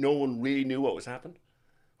one really knew what was happening.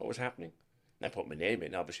 And I put my name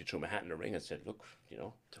in, obviously threw my hat in the ring and said, look, you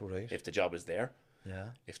know, if the job is there,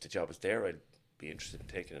 I'd be interested in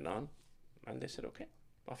taking it on. And they said, okay,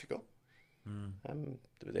 off you go.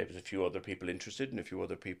 There was a few other people interested, and a few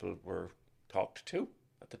other people were talked to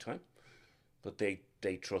at the time, but they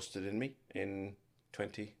trusted in me in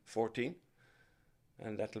 2014,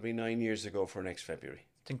 And that'll be 9 years ago for next February.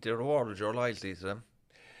 Think they rewarded your loyalty to them.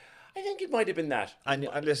 I think it might have been that. And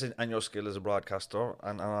listen, and your skill as a broadcaster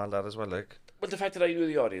and all that as well, like. But the fact that I knew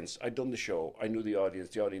the audience, I'd done the show, I knew the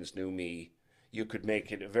audience knew me. You could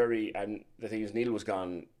make it and the thing is, Neil was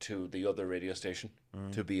gone to the other radio station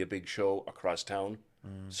to be a big show across town.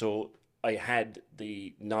 So I had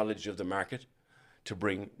the knowledge of the market to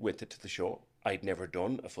bring with it to the show. I'd never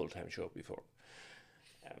done a full-time show before.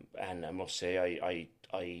 And I must say,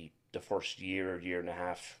 I the first year and a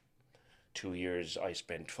half, 2 years, I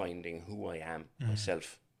spent finding who I am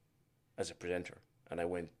myself as a presenter. And I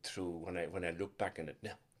went through, when I look back on it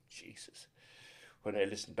now, Jesus. When I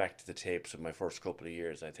listened back to the tapes of my first couple of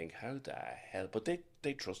years, I think, how the hell? But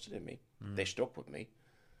they trusted in me. They stuck with me.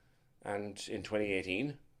 And in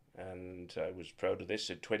 2018, and I was proud of this,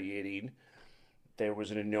 in 2018, there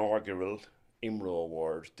was an inaugural IMRO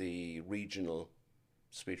award, the regional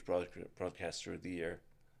speech broadcaster of the year.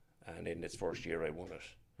 And in its first year, I won it.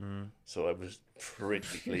 So I was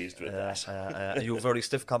pretty pleased with that. You have very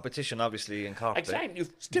stiff competition, obviously, in Cork. Exactly.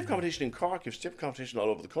 You've stiff competition in Cork. You've stiff competition all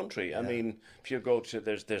over the country. I mean, if you go to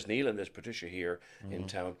there's Neil and there's Patricia here in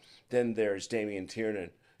town. Then there's Damien Tiernan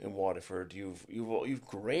in Waterford. You've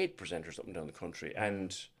great presenters up and down the country.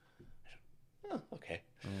 And okay,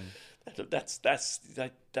 that's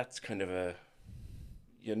kind of a,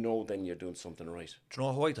 then you're doing something right. Do you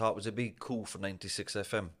know who I thought was a big coup for 96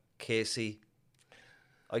 FM? KC.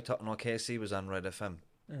 I thought KC was on Red FM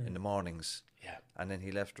in the mornings. Yeah. And then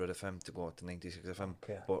he left Red FM to go to 96 FM.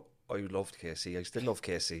 Okay. But I loved KC. I still love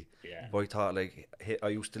KC. Yeah. But I thought, I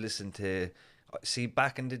used to listen to... See,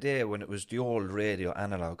 back in the day when it was the old radio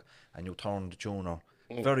analog and you turned the tuner,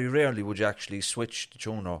 very rarely would you actually switch the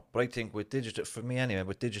tuner. But I think with digital, for me anyway,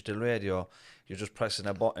 with digital radio, you're just pressing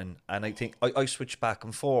a button. And I think I switch back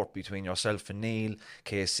and forth between yourself and Neil,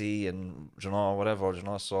 KC and, whatever,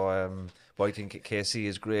 So, but I think KC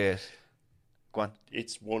is great. Go on.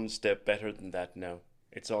 It's one step better than that now.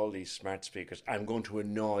 It's all these smart speakers. I'm going to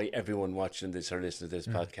annoy everyone watching this or listening to this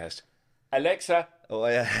podcast. Alexa. Oh,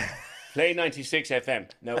 yeah. Play 96 FM.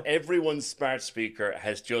 Now, everyone's smart speaker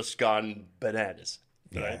has just gone bananas.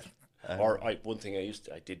 Yeah. Right? One thing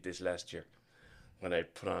I did this last year when I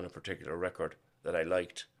put on a particular record that I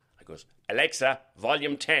liked. I goes, Alexa,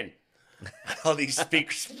 volume 10. All these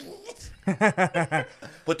speakers.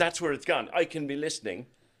 But that's where it's gone. I can be listening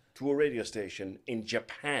to a radio station in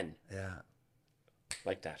Japan. Yeah.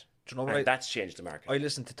 Like that. Do you know that's changed the market. I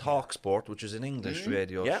listen to Talk Sport, which is an English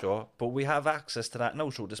radio show, but we have access to that now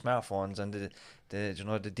through the smartphones and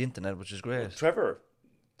the internet, which is great. Well, Trevor,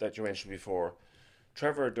 that you mentioned before,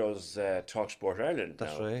 Trevor does Talk Sport Ireland now.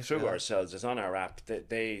 That's right. Through ourselves. It's on our app.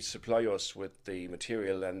 They supply us with the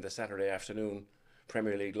material and the Saturday afternoon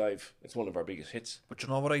Premier League Live. It's one of our biggest hits. But you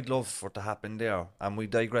know what I'd love for to happen there? And we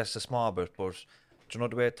digress a small bit, but do you know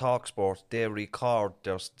the way Talk Sport, they record,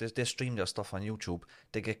 they stream their stuff on YouTube.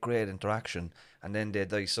 They get great interaction. And then they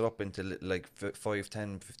dice it up into like 5,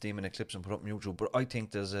 10, 15 minute clips and put up on YouTube. But I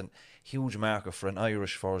think there's a huge market for an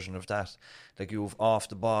Irish version of that. Like you've Off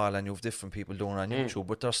the Ball and you've different people doing it on YouTube,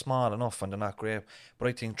 but they're small enough and they're not great. But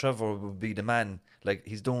I think Trevor would be the man. Like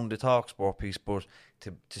he's doing the Talk Sport piece, but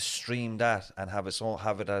to stream that and have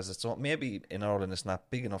it as its own. Maybe in Ireland it's not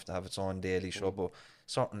big enough to have its own daily show, but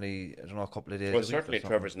certainly, I don't know, a couple of days. Well, certainly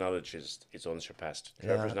Trevor's knowledge is unsurpassed.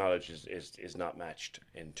 Trevor's knowledge is not matched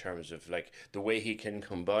in terms of like the way he can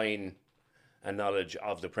combine a knowledge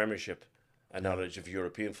of the Premiership, a knowledge of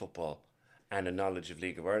European football, and a knowledge of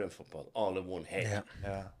League of Ireland football all in one head.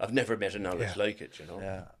 Yeah. I've never met a knowledge like it,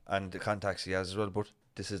 Yeah, and the contacts he has as well, but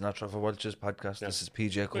this is not Trevor Welch's podcast. No. This is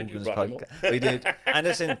PJ Coogan's podcast. We did. And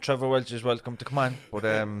listen, Trevor Welch is welcome to come on.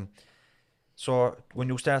 But so when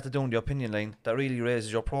you started doing the opinion line, that really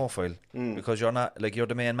raises your profile because you're not like you're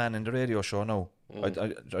the main man in the radio show now. I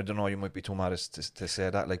don't know. You might be too modest to say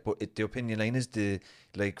that. Like, but the opinion line is the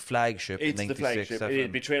like flagship. It's the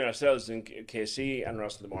flagship. Between ourselves and KC and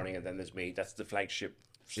Ross in the morning, and then there's me. That's the flagship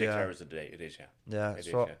 6 hours a day. It is, yeah.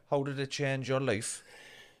 So how did it change your life?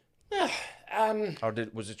 Or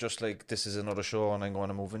was it just like this is another show and I'm going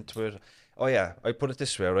to move into it? Oh yeah, I put it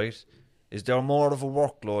this way, right? Is there more of a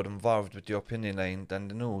workload involved with the opinion line than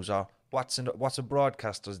the news, or what's a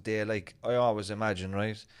broadcaster's day like? I always imagine,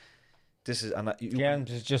 right? This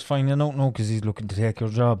is just finding out now because he's looking to take your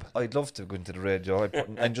job. I'd love to go into the radio.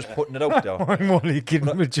 I'm just putting it out there. I'm only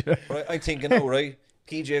kidding with you. Right, I'm thinking now, right?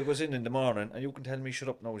 PJ goes in the morning, and you can tell me shut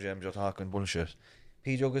up now, James. You're talking bullshit.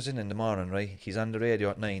 PJ goes in the morning, right? He's on the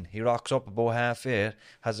radio at 9. He rocks up about 8:30,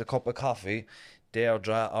 has a cup of coffee.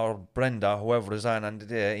 Deirdre or Brenda, whoever is on the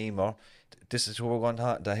day, Emer, this is what we're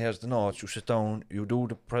going to. Here's the notes. You sit down. You do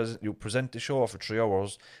you present the show for 3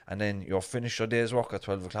 hours, and then you'll finish your day's work at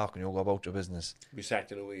 12 o'clock, and you'll go about your business. Be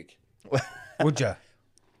sacked in a week. Would you?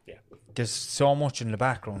 Yeah. There's so much in the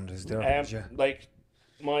background, is there? Like,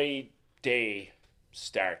 my day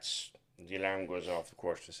starts, the alarm goes off at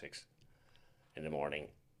 6:15 in the morning,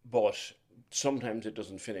 but sometimes it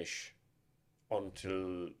doesn't finish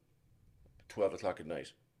until 12 o'clock at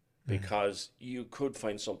night, because you could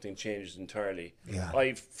find something changes entirely. Yeah.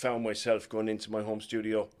 I've found myself going into my home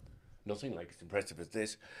studio, nothing like as impressive as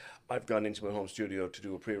this. I've gone into my home studio to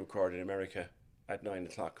do a pre-record in America at 9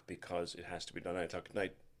 o'clock because it has to be done 9 o'clock at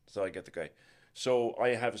night, so I get the guy. So I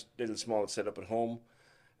have a little small setup at home,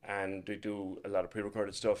 and we do a lot of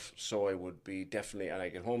pre-recorded stuff, so I would be definitely, and I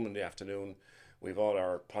get home in the afternoon, we've all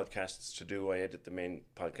our podcasts to do. I edit the main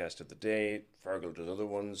podcast of the day, Fergal does other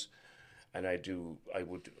ones, and I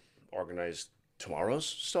would organise tomorrow's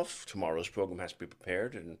stuff. Tomorrow's programme has to be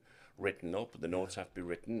prepared and written up, the notes have to be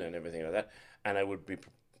written and everything like that, and I would be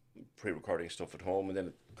pre-recording stuff at home, and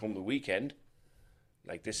then come the weekend,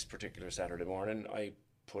 like this particular Saturday morning, I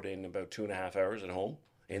put in about 2.5 hours at home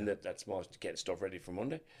in that's most to get stuff ready for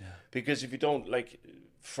Monday. Because if you don't, like,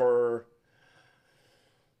 for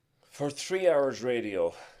 3 hours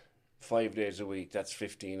radio 5 days a week, that's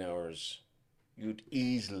 15 hours. You'd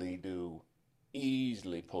easily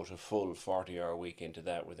put a full 40-hour week into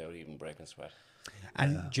that without even breaking sweat.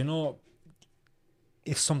 And do you know,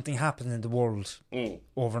 if something happens in the world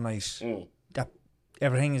overnight, that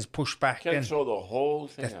everything is pushed back. Can't throw the whole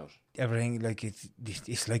thing out. Everything, like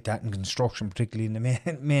it's like that in construction, particularly in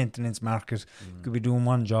the maintenance market. You could be doing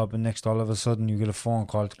one job, and next all of a sudden you get a phone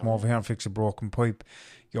call to come over here and fix a broken pipe.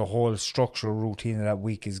 Your whole structural routine of that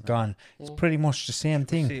week is gone. It's pretty much the same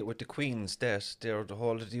thing. See it with the Queen's death, the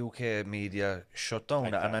whole of the UK media shut down,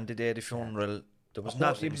 and on the day of the funeral, there was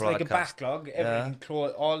nothing It was broadcast. like a backlog. Everything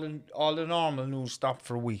closed. All the normal news stopped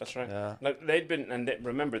for a week. That's right. Yeah. Now, they'd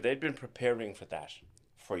been preparing for that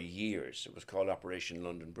for years. It was called Operation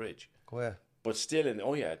London Bridge. Go ahead. But still,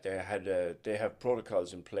 they have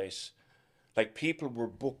protocols in place. Like, people were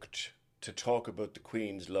booked to talk about the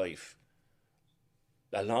Queen's life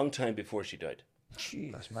a long time before she died.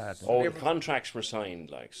 Jeez. That's mad. All the contracts were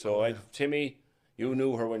signed. Like, so, Timmy, you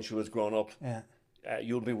knew her when she was grown up. Yeah.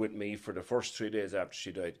 You'll be with me for the first 3 days after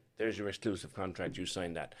she died. There's your exclusive contract. You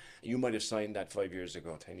signed that. You might have signed that 5 years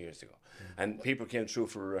ago, 10 years ago. And people came through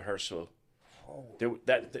for a rehearsal.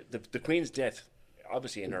 The Queen's death,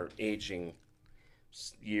 obviously in her aging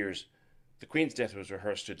years, the Queen's death was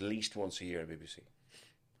rehearsed at least once a year on BBC.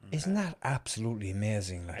 Isn't that absolutely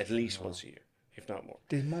amazing? Like, At least once a year, if not more.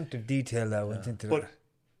 the amount of detail that went into But that.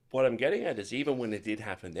 what I'm getting at is, even when it did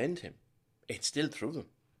happen then, Tim, it's still through them.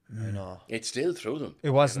 I know. It's still through them. It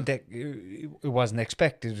wasn't. It wasn't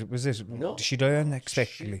expected, was it? No. Did she die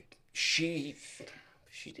unexpectedly? She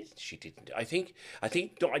didn't. I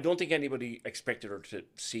don't think anybody expected her to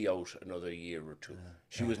see out another year or two.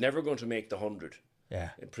 She was never going to make the 100. Yeah.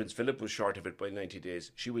 And Prince Philip was short of it by 90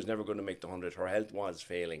 days. She was never going to make the 100. Her health was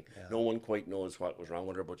failing. No one quite knows what was wrong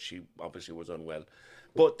with her, but she obviously was unwell.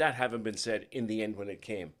 But that having been said, in the end when it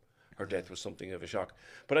came, her death was something of a shock.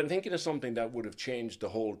 But I'm thinking of something that would have changed the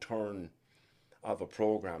whole turn of a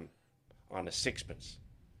programme on a sixpence.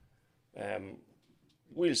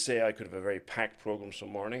 We'll say I could have a very packed programme some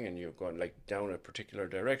morning and you're going like down a particular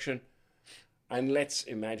direction. And let's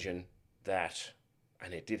imagine that,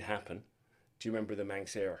 and it did happen. Do you remember the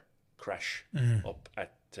Manx Air crash up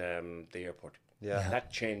at the airport? Yeah.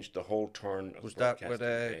 That changed the whole turn of Was that broadcasting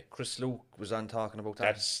where today. Chris Luke was on talking about that?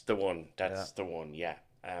 That's the one. That's the one. Yeah.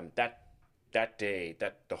 That day,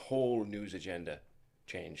 the whole news agenda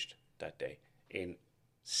changed that day in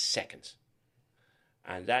seconds,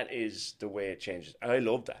 and that is the way it changes. And I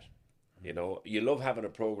love that. You know, you love having a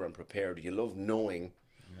program prepared. You love knowing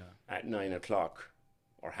at 9 o'clock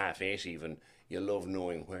or 8:30 even. You love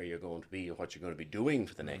knowing where you're going to be or what you're going to be doing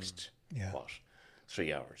for the next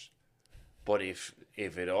 3 hours. But if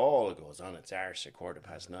it all goes on its arse at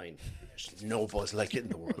 9:15, there's no buzz like it in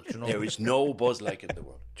the world. There is no buzz like it in the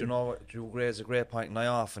world. Do you know what? You raise a great point, and I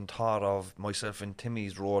often thought of myself and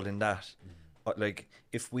Timmy's role in that. But like,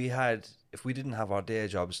 if we didn't have our day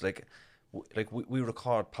jobs, we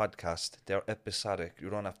record podcasts. They're episodic. You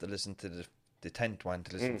don't have to listen to the the 10th one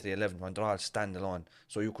to listen to the 11th one. They're all standalone.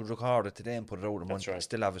 So you could record it today and put it out a month and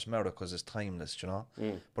still have its merit because it's timeless, you know.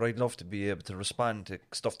 But I'd love to be able to respond to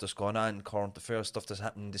stuff that's going on, current affairs, stuff that's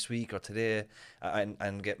happening this week or today,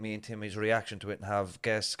 and get me and Timmy's reaction to it and have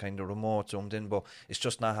guests kind of remote zoomed in. But it's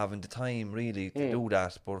just not having the time really to do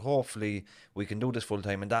that. But hopefully we can do this full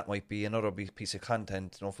time, and that might be another piece of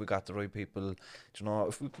content, you know, if we got the right people, you know,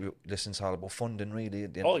 if we listen, it's all about funding really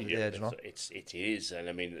at the end of the day, you know. It is, and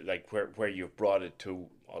I mean, like where you've brought it to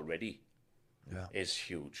already is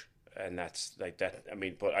huge, and that's like that. I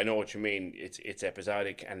mean, but I know what you mean. It's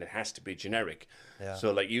episodic, and it has to be generic. Yeah.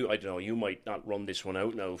 So like I don't know, you might not run this one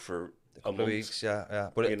out now for a couple of weeks,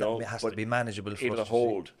 but it has to be manageable. It'll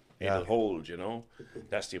hold. It'll hold. You know,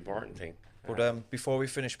 that's the important thing. But before we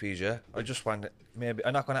finish, PJ, I just want maybe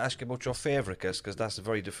I'm not going to ask you about your favourite guest because that's a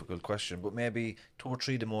very difficult question. But maybe 2 or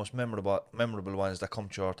 3 the most memorable ones that come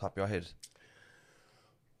to your top of your head.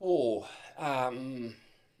 Oh,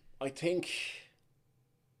 I think.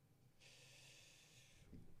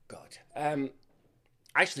 God,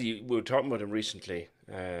 actually, we were talking about him recently.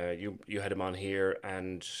 You had him on here,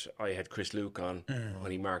 and I had Chris Luke on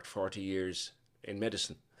when he marked 40 years in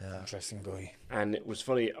medicine. Yeah. Interesting guy. And it was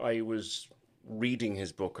funny, I was reading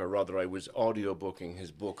his book, or rather I was audiobooking his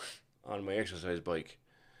book on my exercise bike,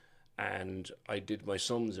 and I did my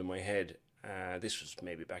sums in my head. This was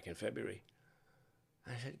maybe back in February.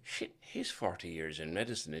 I said, shit, he's 40 years in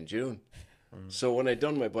medicine in June. So when I'd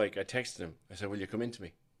done my bike, I texted him. I said, will you come in to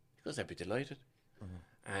me? He goes, I'd be delighted.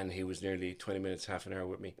 And he was nearly 20 minutes, half an hour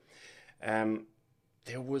with me.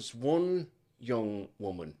 There was one young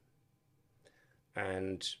woman,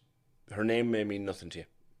 and her name may mean nothing to you,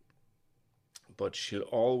 but she'll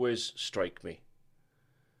always strike me.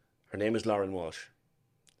 Her name is Lauren Walsh,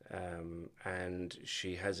 and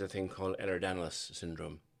she has a thing called Ehlers-Danlos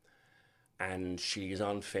syndrome, and she's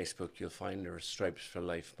on Facebook. You'll find her Stripes for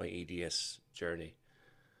Life, my EDS journey.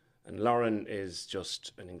 And Lauren is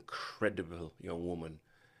just an incredible young woman.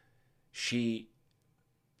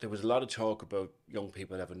 There was a lot of talk about young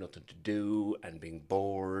people having nothing to do and being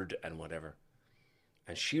bored and whatever.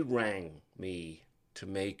 And she rang me to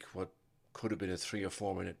make what could have been a 3 or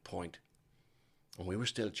 4 minute point. And we were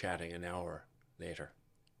still chatting an hour later.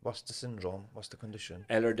 What's the syndrome? What's the condition?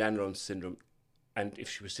 Ehlers-Danlos syndrome. And if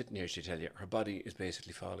she was sitting here, she'd tell you her body is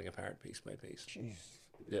basically falling apart piece by piece.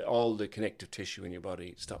 Jeez. All the connective tissue in your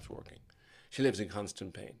body stops working. She lives in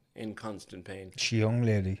constant pain. She young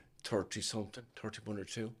lady? 30-something, 31 or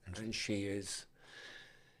 2. And she's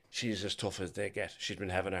as tough as they get. She's been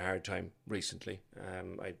having a hard time recently.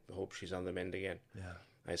 I hope she's on the mend again. Yeah.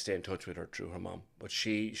 I stay in touch with her through her mum. But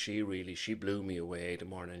she blew me away the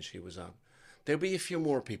morning she was on. There'll be a few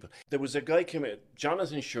more people. There was a guy came in.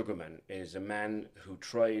 Jonathan Sugarman is a man who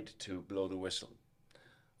tried to blow the whistle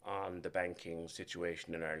on the banking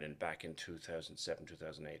situation in Ireland back in 2007,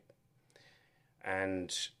 2008.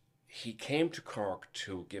 And he came to Cork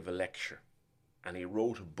to give a lecture, and he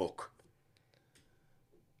wrote a book.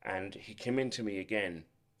 And he came in to me again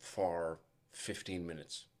for 15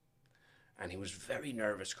 minutes. And he was very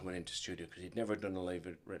nervous coming into studio because he'd never done a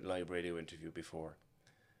live radio interview before.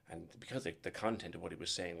 And because the content of what he was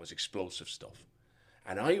saying was explosive stuff.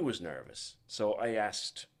 And I was nervous. So I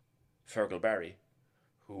asked Fergal Barry,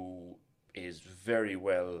 who is very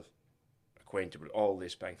well acquainted with all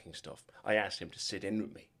this banking stuff. I asked him to sit in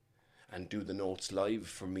with me and do the notes live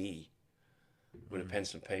for me with a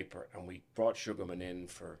pencil and paper. And we brought Sugarman in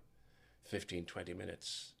for 15, 20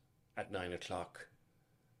 minutes at 9 o'clock.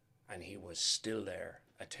 And he was still there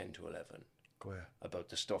at 10 to 11 about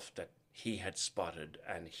the stuff that he had spotted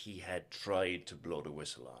and he had tried to blow the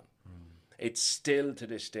whistle on. It's still to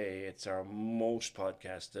this day, it's our most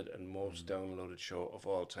podcasted and most downloaded show of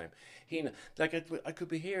all time. I could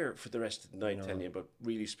be here for the rest of the night telling you about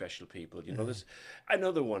really special people. You know, there's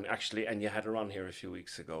another one actually, and you had her on here a few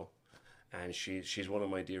weeks ago, and she's one of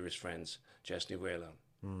my dearest friends, Jess Ní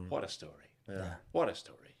Bhéalán. What a story! Yeah, what a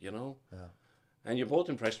story! You know. Yeah. And you both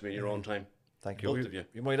impressed me in your own time. Thank you. Both of you.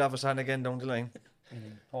 You might have us on again down the line.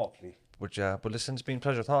 Hopefully. But listen, it's been a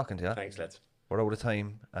pleasure talking to you. Thanks, lads. We're out of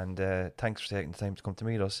time, and thanks for taking the time to come to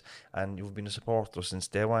meet us. And you've been a supporter since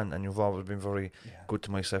day one, and you've always been very good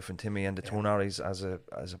to myself and Timmy and the Tonaris as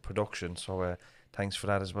a production. So thanks for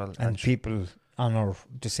that as well. And people on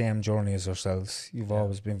the same journey as ourselves, you've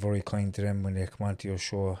always been very kind to them when they come onto your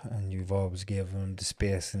show, and you've always given them the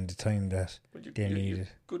space and the time that they needed.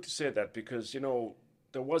 Good to say that, because, you know,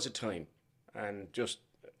 there was a time, and just,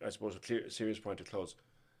 I suppose, a serious point to close,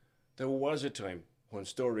 there was a time when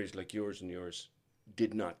stories like yours and yours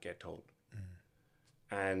did not get told.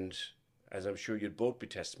 And as I'm sure you'd both be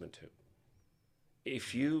testament to,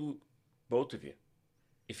 if you both of you,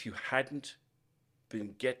 if you hadn't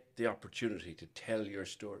get the opportunity to tell your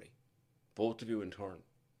story, both of you in turn,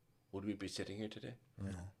 would we be sitting here today?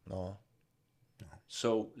 No.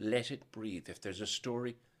 So let it breathe. If there's a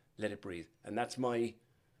story, let it breathe. And I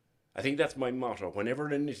think that's my motto. Whenever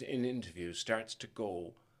an interview starts to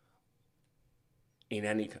go in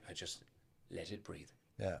I just let it breathe.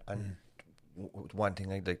 Yeah, and one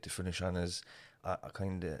thing I'd like to finish on is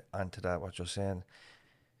kind of onto that, what you're saying.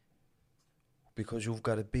 Because you've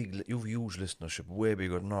huge listenership, way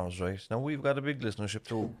bigger than ours, right? Now, we've got a big listenership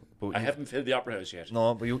too. But I haven't filled the Opera House yet.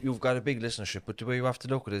 No, but you've got a big listenership. But the way you have to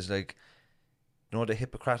look at it is like, the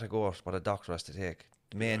Hippocratic oath, what a doctor has to take.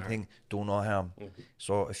 The main thing, do no harm. Mm-hmm.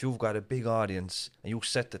 So if you've got a big audience and you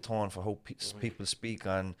set the tone for how people speak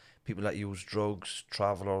on people that use drugs,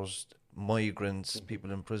 travellers, migrants,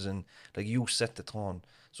 people in prison, like you set the tone.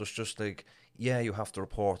 So it's just like, yeah, you have to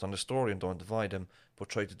report on the story and don't divide them, but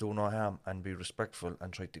try to do no harm and be respectful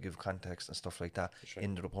and try to give context and stuff like that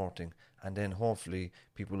in the reporting. And then hopefully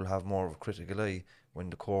people will have more of a critical eye when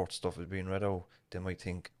the court stuff is being read out. They might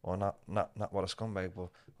think, oh, not what a scumbag, but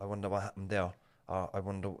I wonder what happened there. I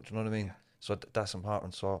wonder, do you know what I mean? Yeah. So that's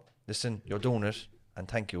important. So listen, you're doing it, and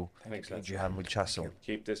thank you. Thanks, lads. And we'll chat soon.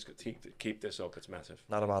 Keep this up. It's massive.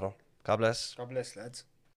 Not a matter. God bless. God bless, lads.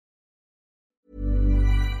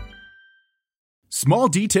 Small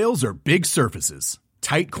details are big surfaces.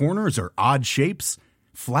 Tight corners are odd shapes.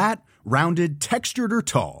 Flat, rounded, textured, or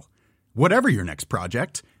tall. Whatever your next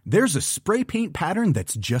project, there's a spray paint pattern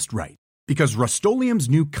that's just right. Because Rust-Oleum's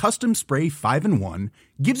new Custom Spray 5-in-1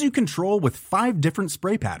 gives you control with 5 different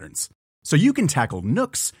spray patterns. So you can tackle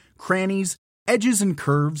nooks, crannies, edges, and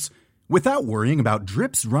curves without worrying about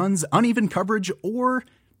drips, runs, uneven coverage, or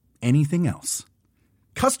anything else.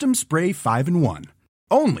 Custom Spray 5-in-1.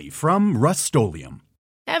 Only from Rust-Oleum.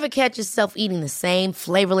 Ever catch yourself eating the same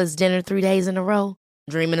flavorless dinner 3 days in a row?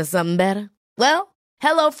 Dreaming of something better? Well,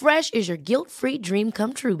 HelloFresh is your guilt-free dream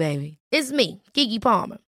come true, baby. It's me, Keke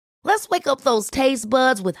Palmer. Let's wake up those taste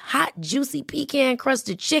buds with hot, juicy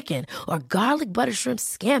pecan-crusted chicken or garlic butter shrimp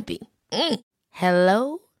scampi.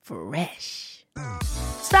 Hello Fresh.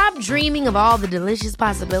 Stop dreaming of all the delicious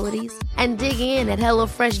possibilities and dig in at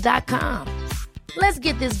HelloFresh.com. Let's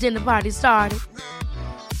get this dinner party started.